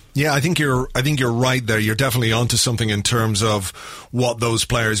 Yeah, I think you're right there. You're definitely onto something in terms of what those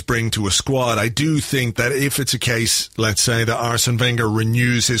players bring to a squad. I do think that if it's a case, let's say, that Arsene Wenger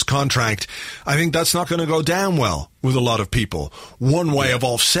renews his contract, I think that's not going to go down well with a lot of people. One way of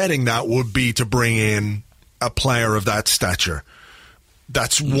offsetting that would be to bring in a player of that stature.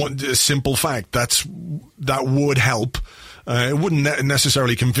 That's one simple fact. That would help. It wouldn't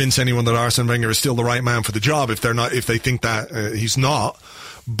necessarily convince anyone that Arsene Wenger is still the right man for the job if they think that he's not.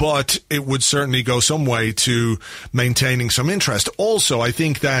 But it would certainly go some way to maintaining some interest. Also, I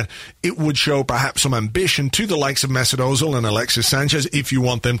think that it would show perhaps some ambition to the likes of Mesut Ozil and Alexis Sanchez if you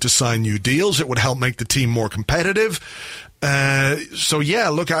want them to sign new deals. It would help make the team more competitive. So yeah,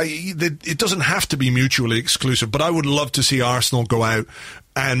 look, it doesn't have to be mutually exclusive, but I would love to see Arsenal go out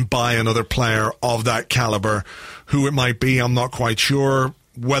and buy another player of that caliber. Who it might be, I'm not quite sure.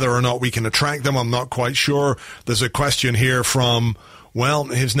 Whether or not we can attract them, I'm not quite sure. There's a question here from, well,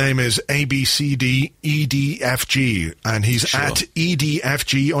 his name is ABCDEDFG, and he's at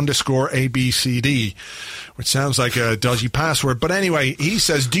EDFG_ABCD, which sounds like a dodgy password. But anyway, he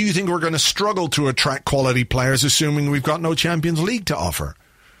says, do you think we're going to struggle to attract quality players, assuming we've got no Champions League to offer?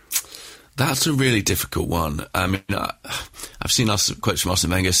 That's a really difficult one. I mean, I've seen quotes from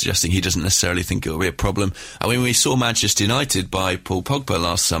Arsene Wenger suggesting he doesn't necessarily think it'll be a problem. I mean, we saw Manchester United buy Paul Pogba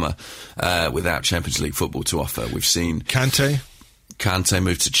last summer without Champions League football to offer. We've seen Kante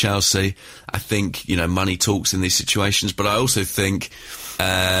moved to Chelsea. I think, money talks in these situations, but I also think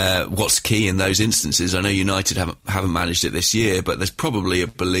what's key in those instances, I know United haven't managed it this year, but there's probably a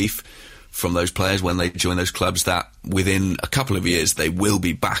belief from those players when they join those clubs that within a couple of years they will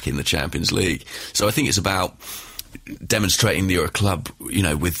be back in the Champions League. So I think it's about demonstrating that you're a club,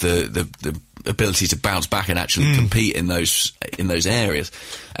 with the ability to bounce back and actually compete in those areas.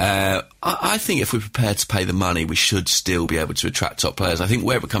 I think if we're prepared to pay the money, we should still be able to attract top players. I think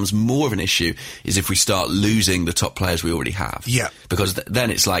where it becomes more of an issue is if we start losing the top players we already have. Yeah. Because then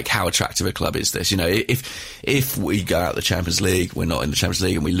it's like, how attractive a club is this? If we go out the Champions League, we're not in the Champions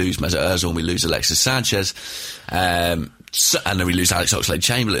League, and we lose Mesut Ozil and we lose Alexis Sanchez, and then we lose Alex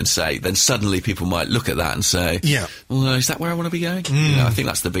Oxlade-Chamberlain, then suddenly people might look at that and say, yeah, well, is that where I want to be going? I think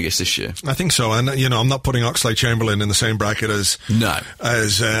that's the biggest issue. I think so, and I'm not putting Oxlade-Chamberlain in the same bracket as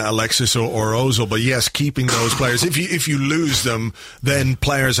Alexis or Ozil, but yes, keeping those players. If you lose them, then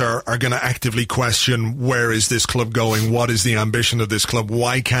players are going to actively question, where is this club going? What is the ambition of this club?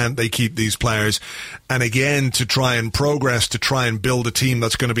 Why can't they keep these players? And again, to try and progress, to try and build a team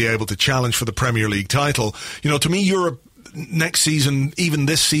that's going to be able to challenge for the Premier League title. To me, Europe next season, even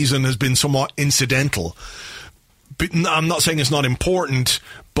this season, has been somewhat incidental. But I'm not saying it's not important,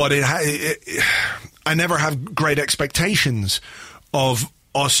 but I never have great expectations of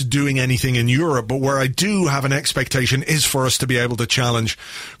us doing anything in Europe. But where I do have an expectation is for us to be able to challenge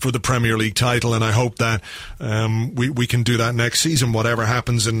for the Premier League title, and I hope that we can do that next season, whatever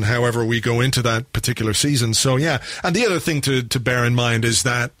happens and however we go into that particular season. So yeah, and the other thing to bear in mind is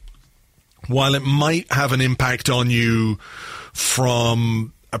that while it might have an impact on you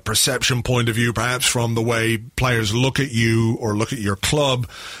from a perception point of view, perhaps from the way players look at you or look at your club,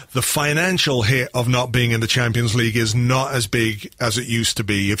 the financial hit of not being in the Champions League is not as big as it used to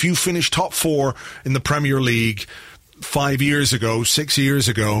be. If you finish top 4 in the Premier League 5 years ago, 6 years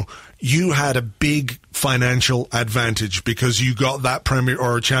ago, you had a big financial advantage because you got that Premier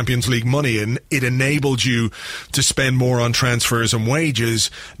or Champions League money, and it enabled you to spend more on transfers and wages.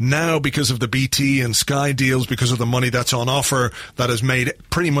 Now, because of the BT and Sky deals, because of the money that's on offer that has made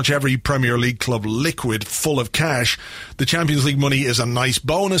pretty much every Premier League club liquid, full of cash, the Champions League money is a nice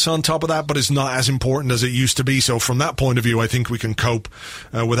bonus on top of that, but it's not as important as it used to be. So from that point of view, I think we can cope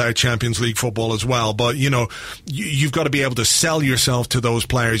without Champions League football as well. But, you've got to be able to sell yourself to those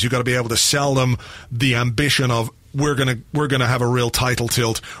players. You've got to be able to sell them the ambition of, we're gonna have a real title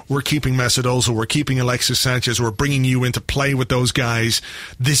tilt. We're keeping Mesut Ozil. We're keeping Alexis Sanchez. We're bringing you into play with those guys.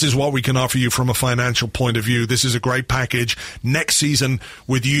 This is what we can offer you from a financial point of view. This is a great package. Next season,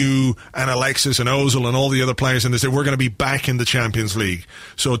 with you and Alexis and Ozil and all the other players in this, we're going to be back in the Champions League.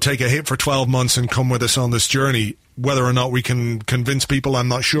 So take a hit for 12 months and come with us on this journey. Whether or not we can convince people, I'm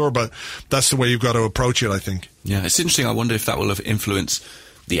not sure, but that's the way you've got to approach it, I think. Yeah, it's interesting. I wonder if that will have influenced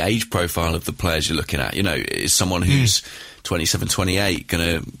the age profile of the players you're looking at. Is someone who's 27, 28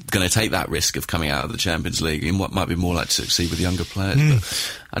 going to take that risk of coming out of the Champions League in what might be more like to succeed with younger players?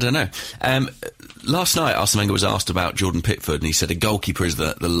 But I don't know. Last night, Arsene Wenger was asked about Jordan Pickford, and he said a goalkeeper is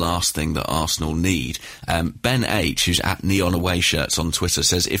the last thing that Arsenal need. Ben H, who's at Neon Away Shirts on Twitter,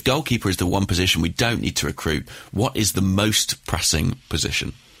 says, if goalkeeper is the one position we don't need to recruit, what is the most pressing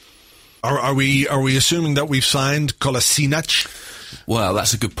position? Are we assuming that we've signed Kolasinac? Well,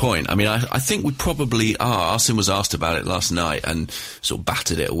 that's a good point. I mean, I think we probably are. Arsene was asked about it last night and sort of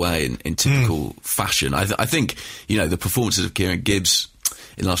battered it away in typical fashion. I think, the performances of Kieran Gibbs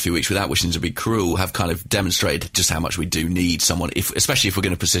in the last few weeks, without wishing to be cruel, have kind of demonstrated just how much we do need someone, especially if we're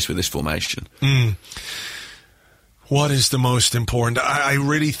going to persist with this formation. What is the most important? I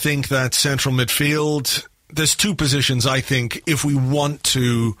really think that central midfield, there's two positions, I think, if we want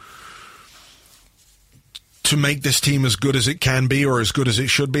to make this team as good as it can be or as good as it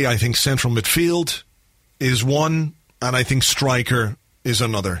should be. I think central midfield is one, and I think striker is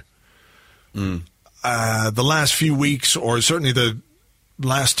another. The last few weeks, or certainly the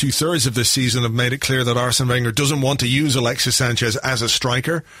last 2/3 of this season, have made it clear that Arsene Wenger doesn't want to use Alexis Sanchez as a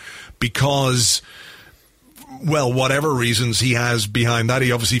striker because, well, whatever reasons he has behind that,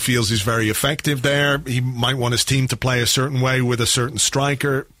 he obviously feels he's very effective there. He might want his team to play a certain way with a certain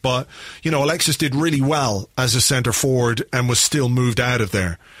striker. But, Alexis did really well as a centre forward and was still moved out of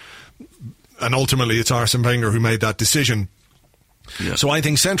there. And ultimately, it's Arsene Wenger who made that decision. Yeah. So I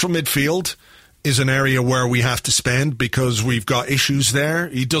think central midfield is an area where we have to spend because we've got issues there.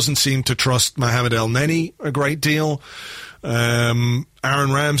 He doesn't seem to trust Mohamed El Neni a great deal. Aaron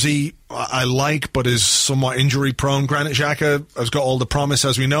Ramsey I like, but is somewhat injury prone. Granit Xhaka has got all the promise,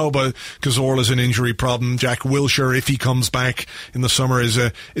 as we know, but Cazorla's an injury problem. Jack Wilshere, if he comes back in the summer, is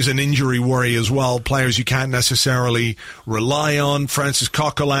an injury worry as well. Players you can't necessarily rely on. Francis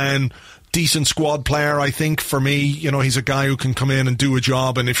Coquelin, decent squad player, I think, for me. He's a guy who can come in and do a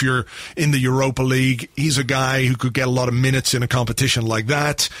job, and if you're in the Europa League, he's a guy who could get a lot of minutes in a competition like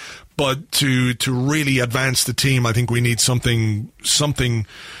that. But to really advance the team, I think we need something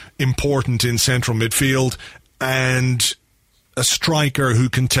important in central midfield and a striker who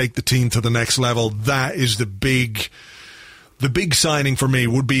can take the team to the next level. That is the big signing for me,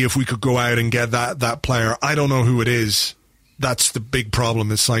 would be if we could go out and get that player. I don't know who it is. That's the big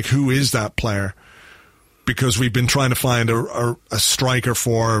problem. It's like, who is that player? Because we've been trying to find a striker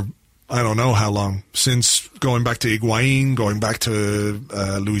for I don't know how long, since going back to Higuain, going back to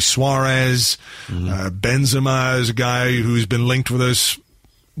Luis Suarez. Benzema is a guy who's been linked with us,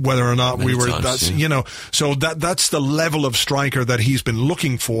 whether or not Many we were, times, so that's the level of striker that he's been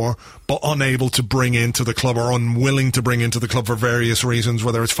looking for, but unable to bring into the club, or unwilling to bring into the club for various reasons,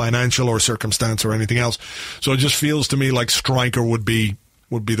 whether it's financial or circumstance or anything else. So it just feels to me like striker would be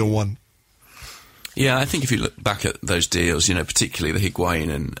the one. Yeah, I think if you look back at those deals, particularly the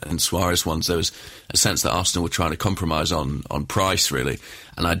Higuain and Suarez ones, there was a sense that Arsenal were trying to compromise on price, really.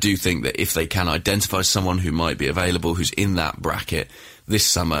 And I do think that if they can identify someone who might be available, who's in that bracket this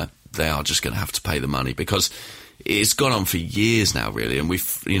summer, they are just going to have to pay the money, because it's gone on for years now, really, and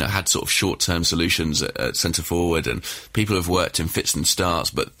we've had sort of short-term solutions at centre-forward, and people have worked in fits and starts,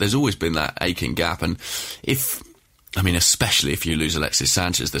 but there's always been that aching gap. And especially if you lose Alexis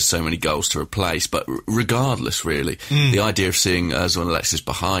Sanchez, there's so many goals to replace. But regardless, really, the idea of seeing Ozil and Alexis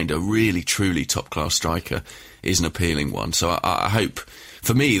behind a really, truly top-class striker is an appealing one. So I hope,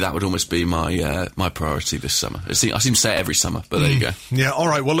 for me, that would almost be my priority this summer. I seem to say it every summer, but there you go. Yeah, all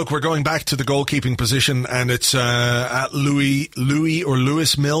right. Well, look, we're going back to the goalkeeping position, and it's at Louis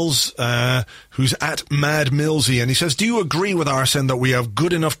Mills, who's at Mad Millsy, and he says, do you agree with Arsene that we have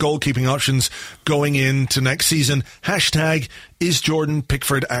good enough goalkeeping options going into next season? # is Jordan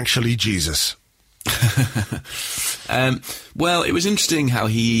Pickford actually Jesus? Well, it was interesting how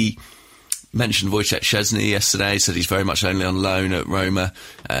he mentioned Wojciech Szczesny yesterday, said he's very much only on loan at Roma,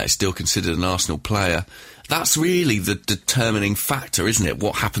 still considered an Arsenal player. That's really the determining factor, isn't it?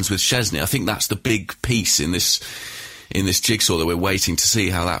 What happens with Szczesny? I think that's the big piece in this jigsaw that we're waiting to see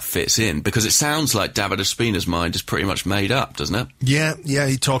how that fits in, because it sounds like David Ospina's mind is pretty much made up, doesn't it? Yeah,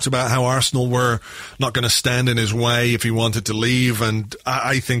 he talked about how Arsenal were not going to stand in his way if he wanted to leave, and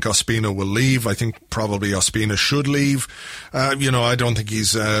I think Ospina will leave. I think probably Ospina should leave. I don't think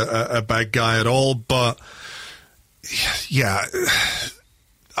he's a bad guy at all, but yeah,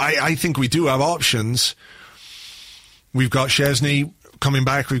 I think we do have options. We've got Szczesny coming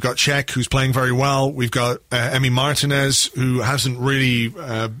back. We've got Cech, who's playing very well. We've got Emi Martinez, who hasn't really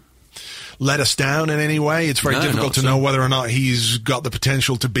let us down in any way. It's very difficult to know whether or not he's got the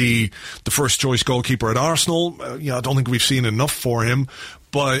potential to be the first choice goalkeeper at Arsenal. I don't think we've seen enough for him.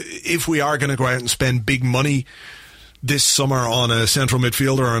 But if we are going to go out and spend big money this summer on a central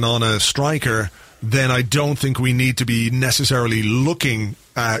midfielder and on a striker, then I don't think we need to be necessarily looking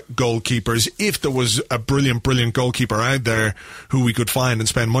at goalkeepers. If there was a brilliant goalkeeper out there who we could find and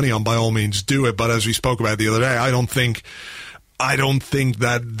spend money on, by all means do it. But as we spoke about the other day, I don't think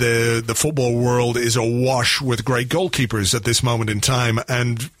that the football world is awash with great goalkeepers at this moment in time.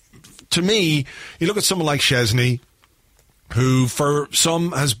 And to me, you look at someone like Szczesny, who for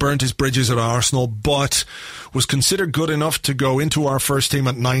some has burnt his bridges at Arsenal, but was considered good enough to go into our first team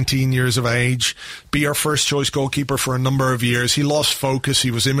at 19 years of age, be our first choice goalkeeper for a number of years. He lost focus,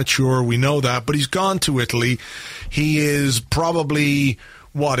 he was immature, we know that, but he's gone to Italy. He is probably,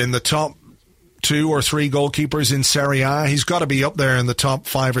 in the top 2 or 3 goalkeepers in Serie A. He's got to be up there in the top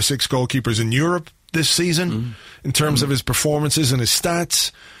 5 or 6 goalkeepers in Europe this season in terms of his performances and his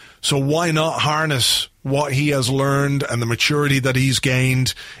stats. So why not harness what he has learned and the maturity that he's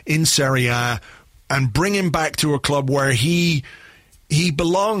gained in Serie A and bring him back to a club where he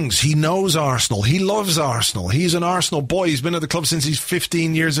belongs. He knows Arsenal. He loves Arsenal. He's an Arsenal boy. He's been at the club since he's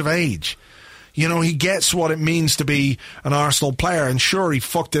 15 years of age. You know, he gets what it means to be an Arsenal player. And sure, he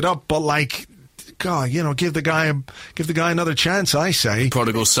fucked it up, but God, give the guy another chance, I say.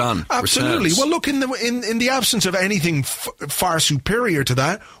 Prodigal son. Absolutely. Returns. Well, look, in the absence of anything far superior to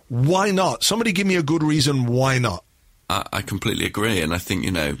that, why not? Somebody give me a good reason why not. I completely agree, and I think,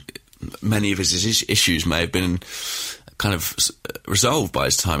 many of his issues may have been kind of resolved by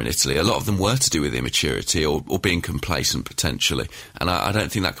his time in Italy. A lot of them were to do with immaturity or being complacent, potentially. And I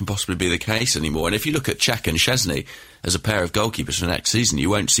don't think that can possibly be the case anymore. And if you look at Cech and Szczesny as a pair of goalkeepers for next season, you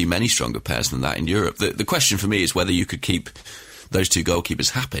won't see many stronger pairs than that in Europe. The question for me is whether you could keep those 2 goalkeepers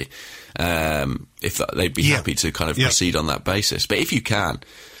happy, if they'd be happy to kind of proceed on that basis. But if you can,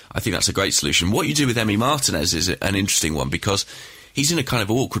 I think that's a great solution. What you do with Emi Martinez is an interesting one, because he's in a kind of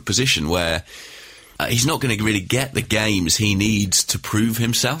awkward position where he's not going to really get the games he needs to prove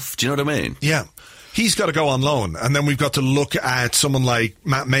himself. Do you know what I mean? Yeah. He's got to go on loan, and then we've got to look at someone like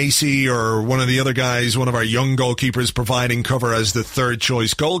Matt Macy or one of the other guys, one of our young goalkeepers, providing cover as the third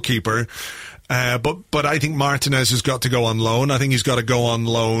choice goalkeeper. But I think Martinez has got to go on loan. I think he's got to go on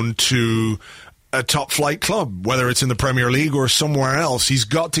loan to a top flight club, whether it's in the Premier League or somewhere else. He's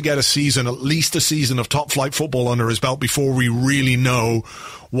got to get at least a season of top flight football under his belt before we really know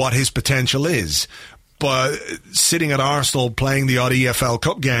what his potential is. But sitting at Arsenal playing the odd EFL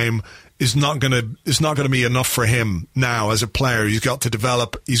Cup game is not going to be enough for him now as a player. He's got to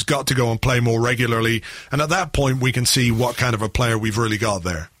develop. He's got to go and play more regularly. And at that point, we can see what kind of a player we've really got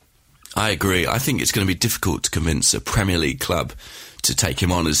there. I agree. I think it's going to be difficult to convince a Premier League club to take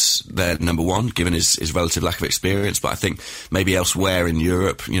him on as their number one, given his relative lack of experience. But I think maybe elsewhere in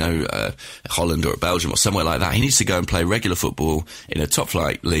Europe, Holland or Belgium or somewhere like that, he needs to go and play regular football in a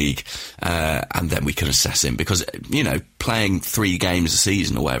top-flight league, and then we can assess him. Because, playing 3 games a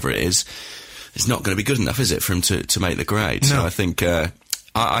season or whatever it is, it's not going to be good enough, is it, for him to make the grade? No. So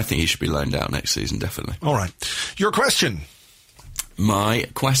I think he should be loaned out next season, definitely. All right. Your question. My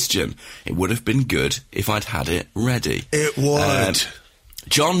question. It would have been good if I'd had it ready. It would.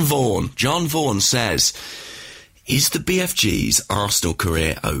 John Vaughan says, is the BFG's Arsenal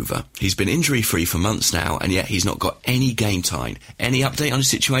career over? He's been injury-free for months now, and yet he's not got any game time. Any update on his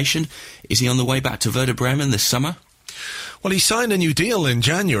situation? Is he on the way back to Werder Bremen this summer? Well, he signed a new deal in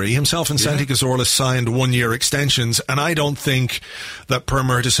January. Himself and Santi Cazorla signed 1-year extensions, and I don't think that Per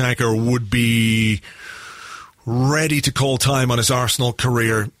Mertesacker would be ready to call time on his Arsenal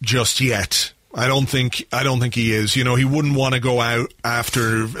career just yet. I don't think he is. He wouldn't want to go out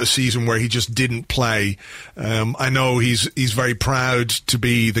after a season where he just didn't play. I know he's very proud to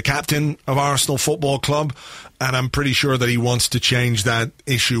be the captain of Arsenal Football Club, and I'm pretty sure that he wants to change that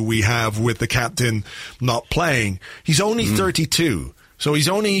issue we have with the captain not playing. He's only 32. So he's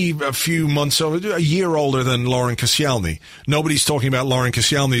only a few months, a year older than Laurent Koscielny. Nobody's talking about Laurent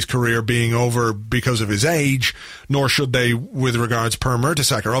Koscielny's career being over because of his age, nor should they with regards Per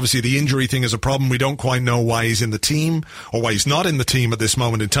Mertesacker. Obviously, the injury thing is a problem. We don't quite know why he's in the team or why he's not in the team at this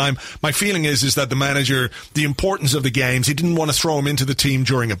moment in time. My feeling is that the manager, the importance of the games, he didn't want to throw him into the team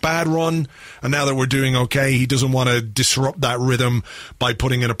during a bad run. And now that we're doing okay, he doesn't want to disrupt that rhythm by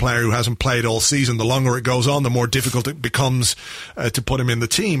putting in a player who hasn't played all season. The longer it goes on, the more difficult it becomes to put him in the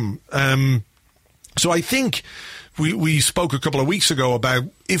team. So I think we spoke a couple of weeks ago about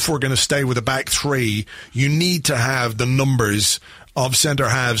if we're going to stay with a back 3, you need to have the numbers of centre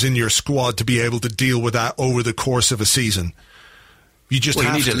halves in your squad to be able to deal with that over the course of a season. You just you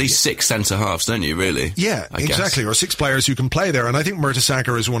have need to. at least 6 centre halves, don't you? Really? Yeah, exactly. Or 6 players who can play there, and I think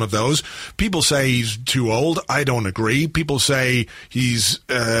Mertesacker is one of those. People say he's too old. I don't agree. People say he's,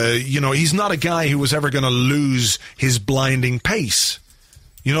 he's not a guy who was ever going to lose his blinding pace.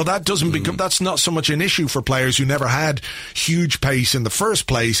 That doesn't become, that's not so much an issue for players who never had huge pace in the first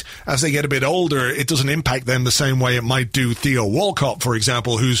place. As they get a bit older, it doesn't impact them the same way it might do Theo Walcott, for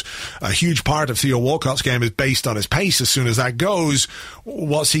example, who's a huge part of Theo Walcott's game is based on his pace. As soon as that goes,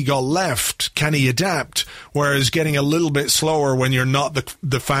 what's he got left? Can he adapt? Whereas getting a little bit slower when you're not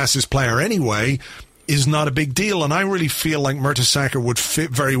the fastest player anyway is not a big deal, and I really feel like Mertesacker would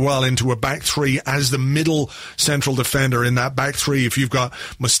fit very well into a back three as the middle central defender in that back three. If you've got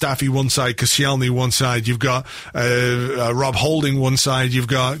Mustafi one side, Koscielny one side, you've got Rob Holding one side, you've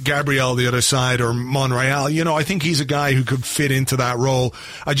got Gabriel the other side, or Monreal. I think he's a guy who could fit into that role.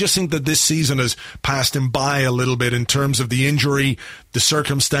 I just think that this season has passed him by a little bit in terms of the injury, the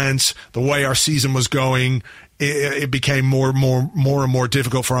circumstance, the way our season was going. It became more and more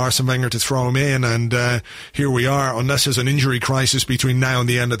difficult for Arsene Wenger to throw him in, and here we are. Unless there's an injury crisis between now and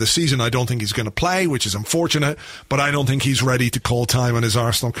the end of the season, I don't think he's going to play, which is unfortunate, but I don't think he's ready to call time on his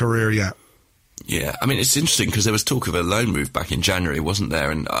Arsenal career yet. Yeah, I mean, it's interesting because there was talk of a loan move back in January, wasn't there?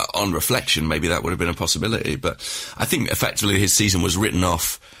 And on reflection, maybe that would have been a possibility, but I think effectively his season was written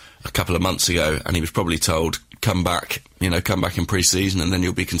off a couple of months ago, and he was probably told, come back in pre-season and then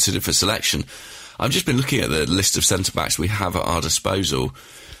you'll be considered for selection. I've just been looking at the list of centre-backs we have at our disposal.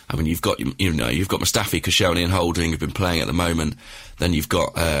 I mean, you've got Mustafi, Koscielny and Holding who've been playing at the moment. Then you've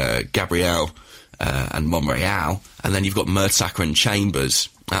got Gabriel and Monreal. And then you've got Mertesacker and Chambers.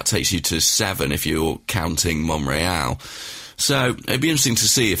 That takes you to 7 if you're counting Monreal. So it'd be interesting to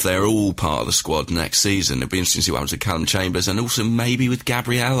see if they're all part of the squad next season. It'd be interesting to see what happens with Callum Chambers and also maybe with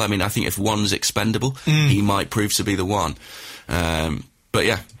Gabriel. I mean, I think if one's expendable, he might prove to be the one. But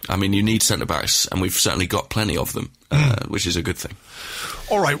yeah, I mean, you need centre-backs, and we've certainly got plenty of them, which is a good thing.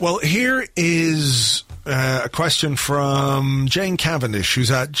 All right, well, here is a question from Jane Cavendish, who's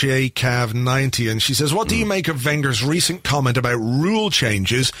at JCav90, and she says, what do you make of Wenger's recent comment about rule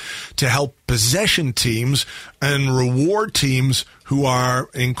changes to help possession teams and reward teams who are,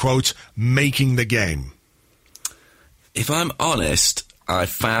 in quotes, making the game? If I'm honest, I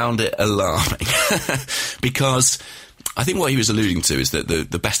found it alarming because I think what he was alluding to is that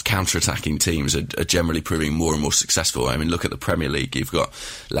the best counter-attacking teams are generally proving more and more successful. I mean, look at the Premier League. You've got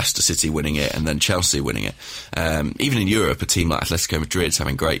Leicester City winning it and then Chelsea winning it. Even in Europe, a team like Atletico Madrid is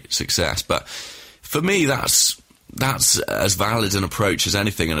having great success. But for me, that's as valid an approach as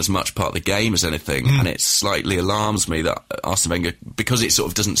anything and as much part of the game as anything. And it slightly alarms me that Arsene Wenger, because it sort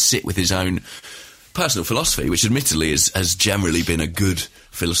of doesn't sit with his own personal philosophy, which admittedly has generally been a good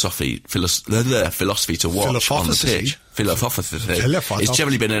philosophy to watch on the pitch. It's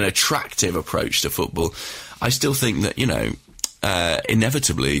generally been an attractive approach to football. I still think that,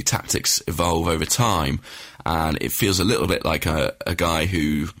 inevitably tactics evolve over time, and it feels a little bit like a guy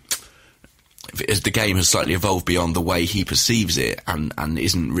who, as the game has slightly evolved beyond the way he perceives it and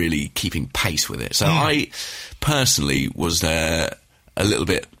isn't really keeping pace with it. So I personally was a little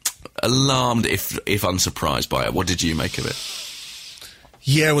bit alarmed, if unsurprised by it. What did you make of it?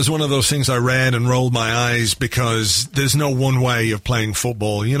 Yeah, it was one of those things I read and rolled my eyes because there's no one way of playing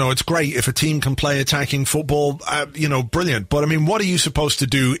football. It's great if a team can play attacking football, brilliant. But I mean, what are you supposed to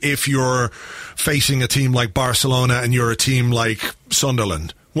do if you're facing a team like Barcelona and you're a team like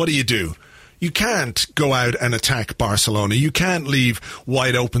Sunderland? What do you do? You can't go out and attack Barcelona. You can't leave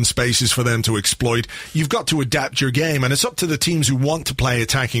wide open spaces for them to exploit. You've got to adapt your game, and it's up to the teams who want to play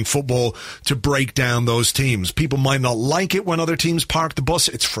attacking football to break down those teams. People might not like it when other teams park the bus.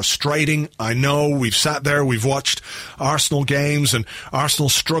 It's frustrating. I know. We've sat there, we've watched Arsenal games, and Arsenal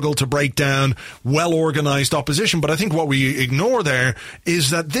struggle to break down well-organised opposition. But I think what we ignore there is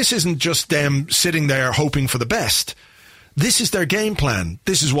that this isn't just them sitting there hoping for the best. This is their game plan.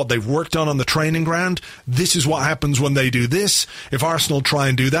 This is what they've worked on the training ground. This is what happens when they do this. If Arsenal try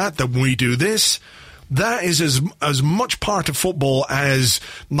and do that, then we do this. That is as much part of football as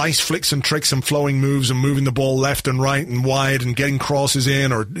nice flicks and tricks and flowing moves and moving the ball left and right and wide and getting crosses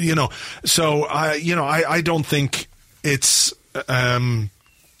in, or So I don't think it's I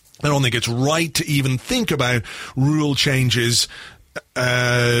don't think it's right to even think about rule changes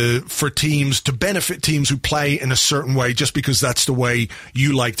for teams to benefit teams who play in a certain way just because that's the way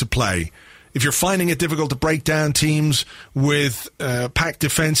you like to play. If you're finding it difficult to break down teams with packed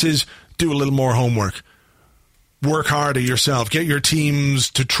defences, do a little more homework. Work harder yourself. Get your teams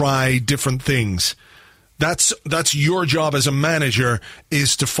to try different things. That's your job as a manager,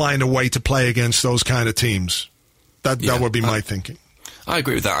 is to find a way to play against those kind of teams. That would be my thinking. I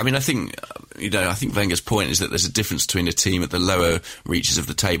agree with that. I mean, I think Wenger's point is that there's a difference between a team at the lower reaches of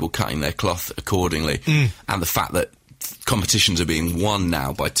the table cutting their cloth accordingly and the fact that competitions are being won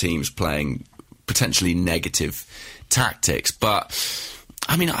now by teams playing potentially negative tactics. But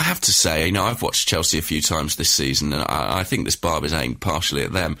I mean, I have to say, I've watched Chelsea a few times this season, and I think this barb is aimed partially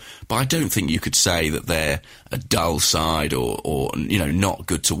at them. But I don't think you could say that they're a dull side or not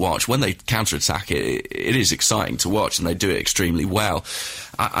good to watch. When they counter-attack, it is exciting to watch, and they do it extremely well.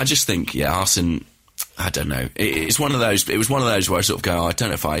 I just think, Arsene, I don't know. It was one of those where I sort of go, I don't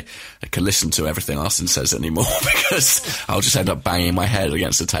know if I can listen to everything Arsene says anymore because I'll just end up banging my head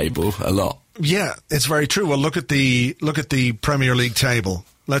against the table a lot. Yeah, it's very true. Well, look at the Premier League table.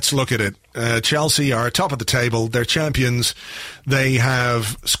 Let's look at it. Chelsea are top of the table. They're champions. They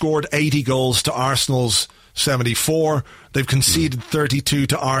have scored 80 goals to Arsenal's 74. They've conceded 32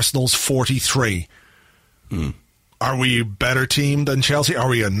 to Arsenal's 43. Are we a better team than Chelsea? Are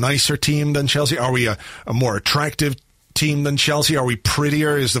we a nicer team than Chelsea? Are we a more attractive team than Chelsea? Are we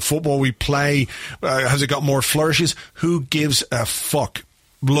prettier? Is the football we play, has it got more flourishes? Who gives a fuck?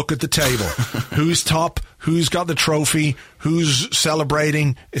 Look at the table. Who's top? Who's got the trophy? Who's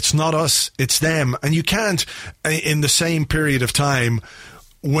celebrating? It's not us, it's them. And you can't, in the same period of time,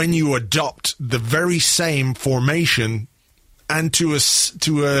 when you adopt the very same formation and to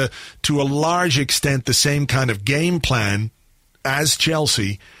a large extent the same kind of game plan as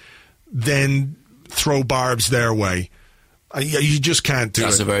Chelsea, then throw barbs their way. You just can't do it.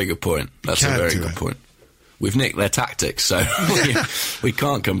 That's a very good point. That's a very good point. We've nicked their tactics, so we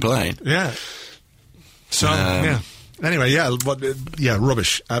can't complain. Yeah. So, Anyway,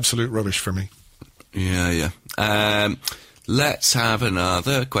 rubbish. Absolute rubbish for me. Yeah. Let's have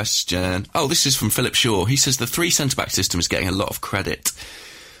another question. Oh, this is from Philip Shaw. He says the 3 centre-back system is getting a lot of credit,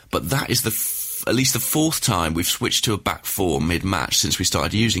 but that is at least the 4th time we've switched to a back 4 mid-match since we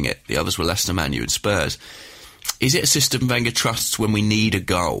started using it. The others were Leicester, Man U and Spurs. Is it a system Wenger trusts when we need a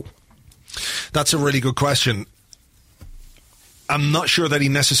goal? That's a really good question. I'm not sure that he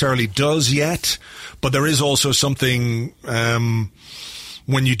necessarily does yet, but there is also something,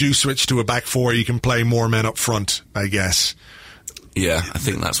 when you do switch to a back 4, you can play more men up front, I guess. Yeah, I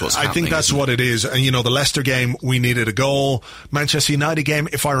think that's what's happening. I think that's what it is. And, the Leicester game, we needed a goal. Manchester United game,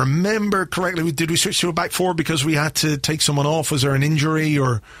 if I remember correctly, did we switch to a back 4 because we had to take someone off? Was there an injury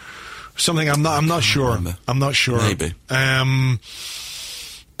or something? I'm not sure. Remember. I'm not sure. Maybe.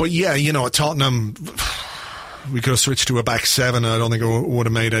 But yeah, at Tottenham, we could have switched to a back 7. I don't think it would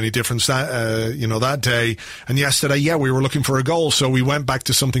have made any difference that day. And yesterday, we were looking for a goal, so we went back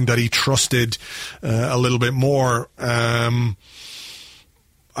to something that he trusted a little bit more.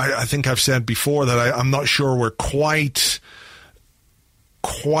 I think I've said before that I'm not sure we're quite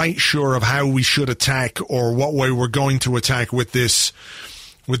sure of how we should attack or what way we're going to attack with this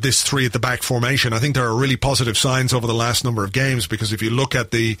 3 at the back formation. I think there are really positive signs over the last number of games, because if you look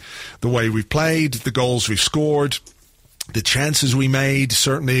at the way we've played, the goals we've scored, the chances we made,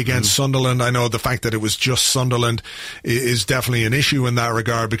 certainly against Sunderland. I know the fact that it was just Sunderland is definitely an issue in that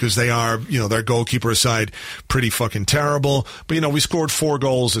regard, because they are, their goalkeeper aside, pretty fucking terrible. But, we scored 4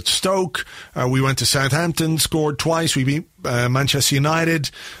 goals at Stoke. We went to Southampton, scored twice. We beat Manchester United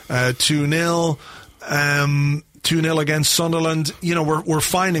 2-0. 2-0 against Sunderland. We're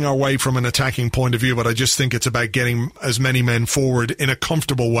finding our way from an attacking point of view, but I just think it's about getting as many men forward in a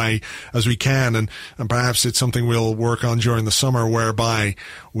comfortable way as we can, and perhaps it's something we'll work on during the summer, whereby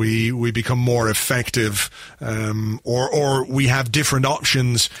we become more effective, or we have different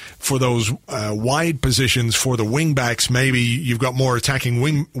options for those wide positions for the wing backs. Maybe you've got more attacking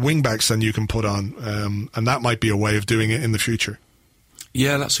wing backs than you can put on, and that might be a way of doing it in the future.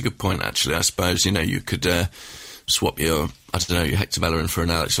 Yeah, that's a good point, actually. I suppose, you could swap your Hector Bellerin for an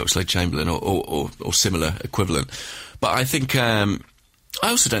Alex Oxlade-Chamberlain or similar equivalent. But I think, I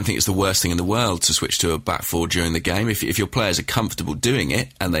also don't think it's the worst thing in the world to switch to a back 4 during the game. If your players are comfortable doing it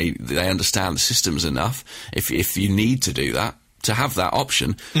and they understand the systems enough, if you need to do that, to have that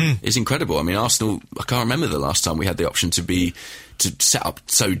option is incredible. I mean, Arsenal, I can't remember the last time we had the option to set up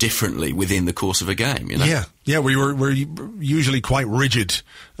so differently within the course of a game, Yeah, we're usually quite rigid,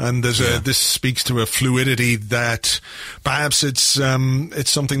 and this speaks to a fluidity that perhaps it's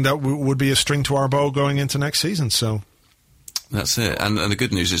something that would be a string to our bow going into next season. So that's it. And the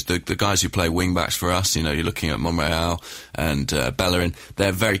good news is the guys who play wing backs for us, you're looking at Monreal and Bellerin,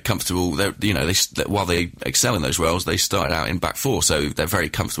 they're very comfortable. While they excel in those roles, they started out in back 4, so they're very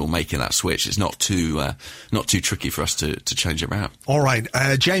comfortable making that switch. It's not too tricky for us to change it around. All right.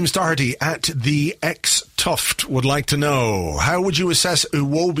 James Doherty at the X-Tuft would like to know, how would you assess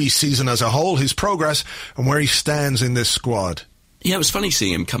Iwobi's season as a whole, his progress, and where he stands in this squad? Yeah, it was funny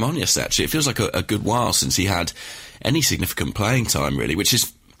seeing him come on yesterday, actually. It feels like a good while since he had any significant playing time, really, which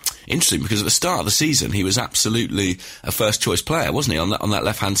is interesting because at the start of the season he was absolutely a first-choice player, wasn't he? On that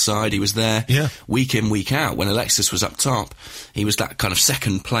left-hand side, he was there week in, week out. When Alexis was up top, he was that kind of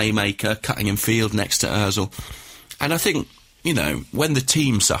second playmaker, cutting in field next to Ozil. And I think, when the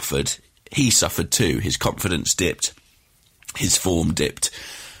team suffered, he suffered too. His confidence dipped, his form dipped.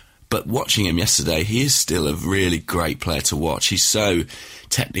 But watching him yesterday, he is still a really great player to watch. He's so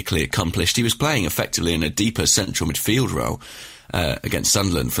technically accomplished. He was playing effectively in a deeper central midfield role against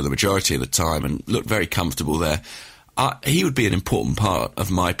Sunderland for the majority of the time and looked very comfortable there. He would be an important part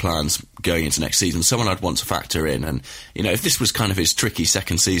of my plans going into next season, someone I'd want to factor in. And, if this was kind of his tricky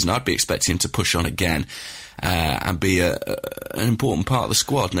second season, I'd be expecting him to push on again and be an important part of the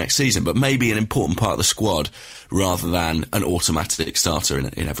squad next season, but maybe an important part of the squad rather than an automatic starter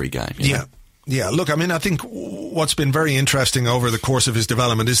in every game. Yeah, look, I think what's been very interesting over the course of his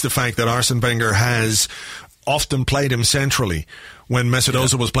development is the fact that Arsene Wenger has often played him centrally. When Mesut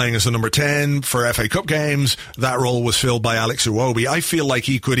Ozil was playing as the number 10 for FA Cup games, that role was filled by Alex Iwobi. I feel like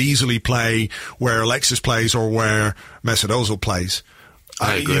he could easily play where Alexis plays or where Mesut Ozil plays.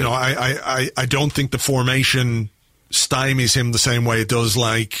 I agree. I don't think the formation stymies him the same way it does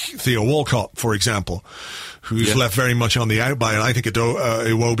like Theo Walcott, for example, who's left very much on the outby. And I think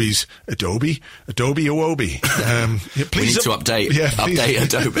Iwobi's Adobe Iwobi. We need to update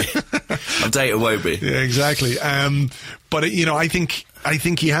Adobe. Update Iwobi. Yeah, exactly. But I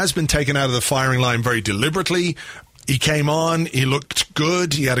think he has been taken out of the firing line very deliberately. He came on, he looked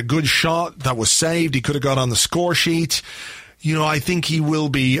good, he had a good shot that was saved, he could have got on the score sheet. I think he will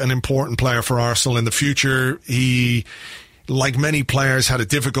be an important player for Arsenal in the future. He, like many players, had a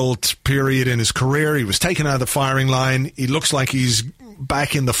difficult period in his career. He was taken out of the firing line. He looks like he's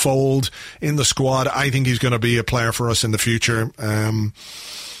back in the fold, in the squad. I think he's going to be a player for us in the future. I'm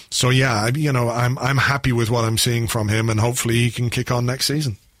happy with what I'm seeing from him, and hopefully he can kick on next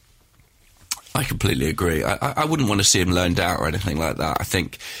season. I completely agree. I wouldn't want to see him loaned out or anything like that. I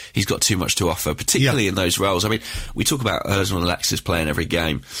think he's got too much to offer, particularly in those roles. I mean, we talk about Ozil and Alexis playing every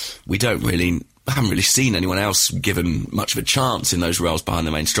game. We haven't really seen anyone else given much of a chance in those roles behind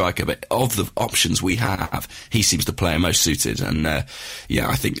the main striker. But of the options we have, he seems the player most suited. And I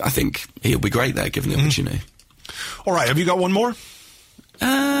think he'll be great there given the opportunity. All right, have you got one more?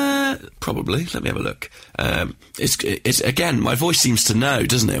 Probably. Let me have a look. It's again, my voice seems to know,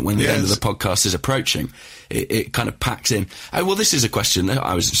 doesn't it, when the end of the podcast is approaching. It kind of packs in. Oh, well, this is a question that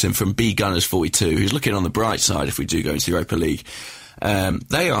I was interested in from B Gunners 42, who's looking on the bright side if we do go into the Europa League.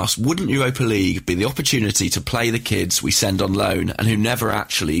 They asked, wouldn't Europa League be the opportunity to play the kids we send on loan and who never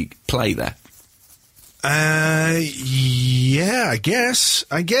actually play there? Yeah, I guess.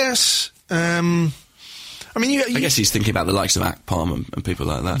 I guess he's thinking about the likes of Akpom and people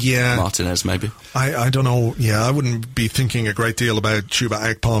like that. Yeah. Martinez, maybe. I don't know. Yeah, I wouldn't be thinking a great deal about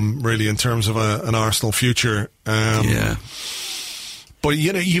Chuba Akpom, really, in terms of an Arsenal future. But,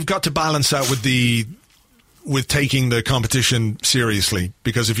 you've got to balance that with taking the competition seriously,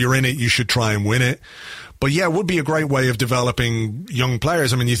 because if you're in it, you should try and win it. But yeah, it would be a great way of developing young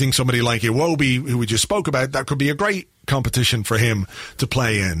players. I mean, you think somebody like Iwobi, who we just spoke about, that could be a great competition for him to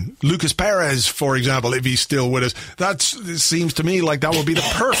play in. Lucas Perez, for example, if he's still with us, it seems to me like that would be the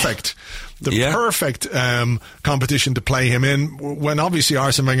perfect competition to play him in, when obviously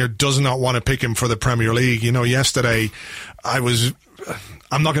Arsene Wenger does not want to pick him for the Premier League. Yesterday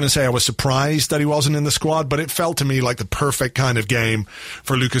I'm not going to say I was surprised that he wasn't in the squad, but it felt to me like the perfect kind of game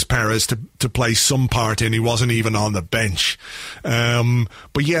for Lucas Perez to play some part in. He wasn't even on the bench.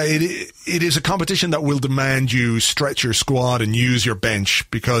 But yeah, it is a competition that will demand you stretch your squad and use your bench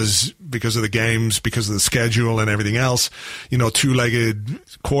because of the games, because of the schedule and everything else. Two-legged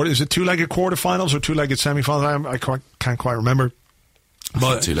quarterfinals or two-legged semi-finals? I can't quite remember.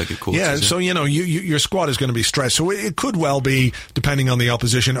 But two-legged quarters, yeah, so your squad is going to be stretched. So it could well be, depending on the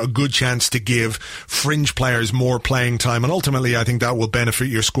opposition, a good chance to give fringe players more playing time, and ultimately I think that will benefit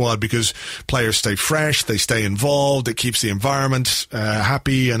your squad because players stay fresh, they stay involved, it keeps the environment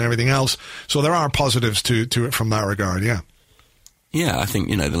happy and everything else. So there are positives to it from that regard. Yeah. Yeah, I think,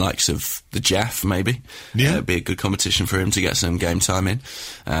 the likes of the Jeff, maybe. Yeah. It'd be a good competition for him to get some game time in.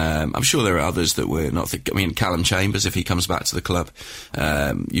 I'm sure there are others that we're not Callum Chambers, if he comes back to the club,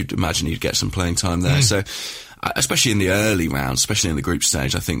 you'd imagine he'd get some playing time there. So, especially in the early rounds, especially in the group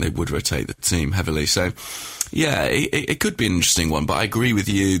stage, I think they would rotate the team heavily. So, yeah, it could be an interesting one, but I agree with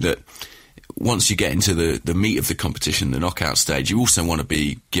you that once you get into the meat of the competition, the knockout stage, you also want to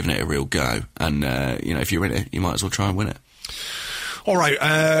be giving it a real go. And, if you're in it, you might as well try and win it. All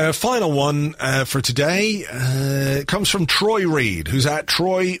right, final one for today comes from Troy Reed, who's at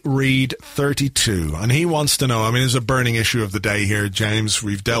Troy Reed 32, and he wants to know, I mean, it's a burning issue of the day here, James.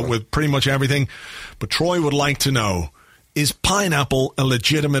 We've dealt with pretty much everything, but Troy would like to know, is pineapple a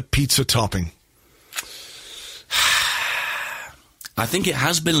legitimate pizza topping? I think it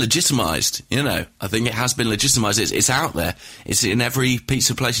has been legitimised, I think it has been legitimised. It's out there. It's in every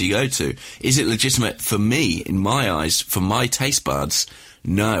pizza place you go to. Is it legitimate for me, in my eyes, for my taste buds?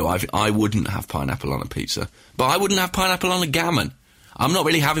 No, I wouldn't have pineapple on a pizza. But I wouldn't have pineapple on a gammon. I'm not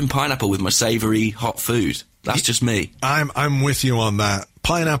really having pineapple with my savoury hot food. That's just me. I'm with you on that.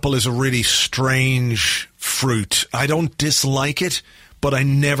 Pineapple is a really strange fruit. I don't dislike it, but I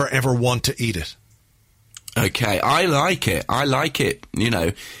never ever want to eat it. Okay, I like it.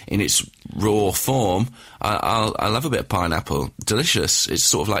 In its raw form. I love a bit of pineapple. Delicious. It's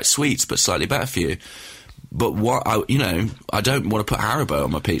sort of like sweets, but slightly better for you. But I don't want to put Haribo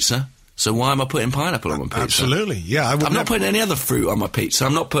on my pizza. So why am I putting pineapple on my pizza? Absolutely, yeah. I'm not putting any other fruit on my pizza.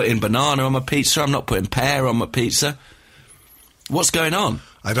 I'm not putting banana on my pizza. I'm not putting pear on my pizza. What's going on?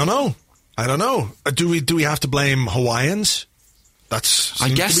 I don't know. Do we have to blame Hawaiians? I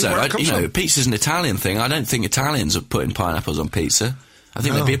guess so. Pizza's an Italian thing. I don't think Italians are putting pineapples on pizza. I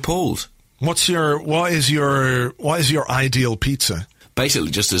think they'd be appalled. What is your ideal pizza? Basically,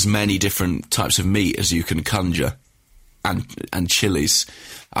 just as many different types of meat as you can conjure, and chilies.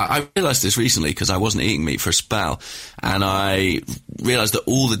 I realised this recently because I wasn't eating meat for a spell, and I realised that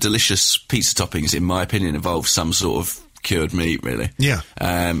all the delicious pizza toppings, in my opinion, involve some sort of cured meat. Really. Yeah.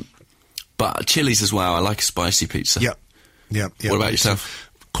 But chilies as well. I like a spicy pizza. Yeah. Yeah. What about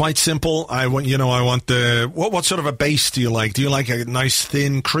yourself? Quite simple. I want what sort of a base do you like? Do you like a nice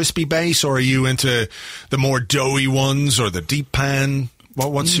thin, crispy base, or are you into the more doughy ones or the deep pan?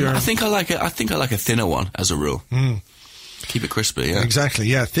 What's your? I think I like a thinner one as a rule. Keep it crispy. Yeah. Exactly.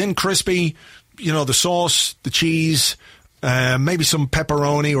 Yeah, thin, crispy. The sauce, the cheese, maybe some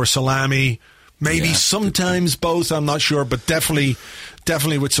pepperoni or salami. Maybe sometimes both. I'm not sure, but definitely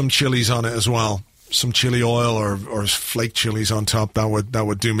with some chilies on it as well. Some chili oil or flake chilies on top, that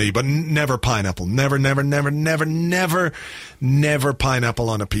would do me. But never pineapple. Never pineapple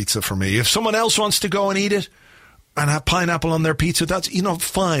on a pizza for me. If someone else wants to go and eat it and have pineapple on their pizza, that's,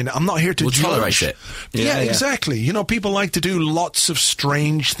 fine. I'm not here to judge. Tolerate it. Yeah, exactly. People like to do lots of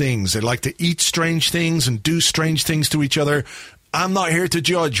strange things. They like to eat strange things and do strange things to each other. I'm not here to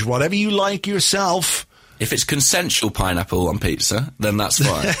judge. Whatever you like yourself. If it's consensual pineapple on pizza, then that's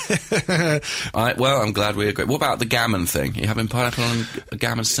fine. All right, well, I'm glad we agree. What about the gammon thing? You having pineapple on a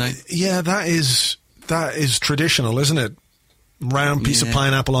gammon steak? Yeah, that is traditional, isn't it? Round piece of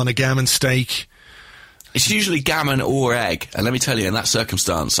pineapple on a gammon steak. It's usually gammon or egg, and let me tell you, in that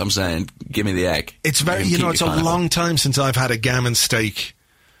circumstance, I'm saying, give me the egg. It's very, it's a long time since I've had a gammon steak.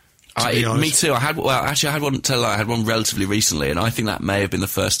 Me too. I had one relatively recently, and I think that may have been the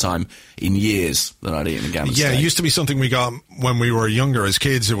first time in years that I'd eaten a gammon steak. Yeah, it used to be something we got when we were younger as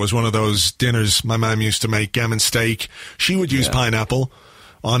kids. It was one of those dinners my mum used to make, gammon steak. She would use pineapple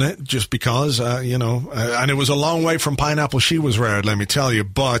on it just because, and it was a long way from pineapple she was reared, let me tell you.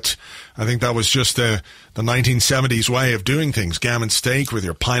 But I think that was just the 1970s way of doing things. Gammon steak with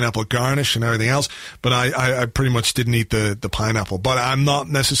your pineapple garnish and everything else. But I pretty much didn't eat the pineapple. But I'm not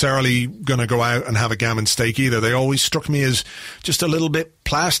necessarily going to go out and have a gammon steak either. They always struck me as just a little bit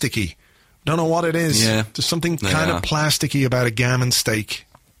plasticky. Don't know what it is. Yeah, there's something kind of plasticky about a gammon steak.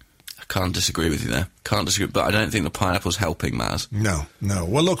 Can't disagree with you there. But I don't think the pineapple's helping, Maz. No.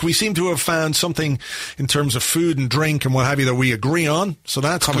 Well, look, we seem to have found something in terms of food and drink and what have you that we agree on, so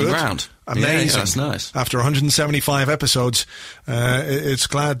that's common good. ground. Amazing. Yeah, that's nice. After 175 episodes, it's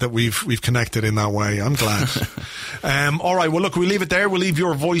glad that we've connected in that way. I'm glad. All right, well, look, we'll leave it there. We'll leave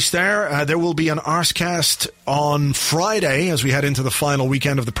your voice there. There will be an Arsecast on Friday as we head into the final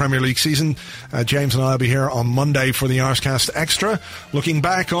weekend of the Premier League season. James and I will be here on Monday for the Arsecast Extra, looking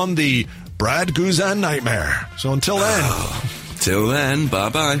back on the Brad Guzan nightmare. So until then. Till then,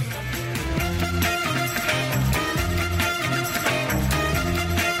 bye-bye.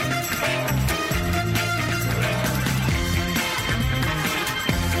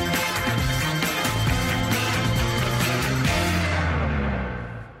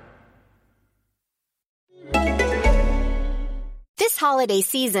 This holiday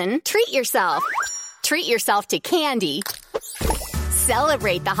season, treat yourself. Treat yourself to candy.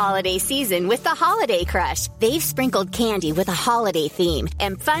 Celebrate the holiday season with the Holiday Crush. They've sprinkled candy with a holiday theme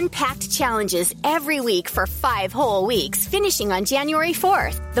and fun-packed challenges every week for 5 whole weeks, finishing on January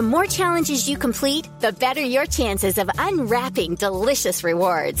 4th. The more challenges you complete, the better your chances of unwrapping delicious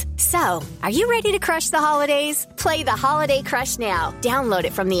rewards. So, are you ready to crush the holidays? Play the Holiday Crush now. Download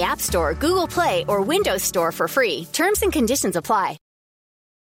it from the App Store, Google Play, or Windows Store for free. Terms and conditions apply.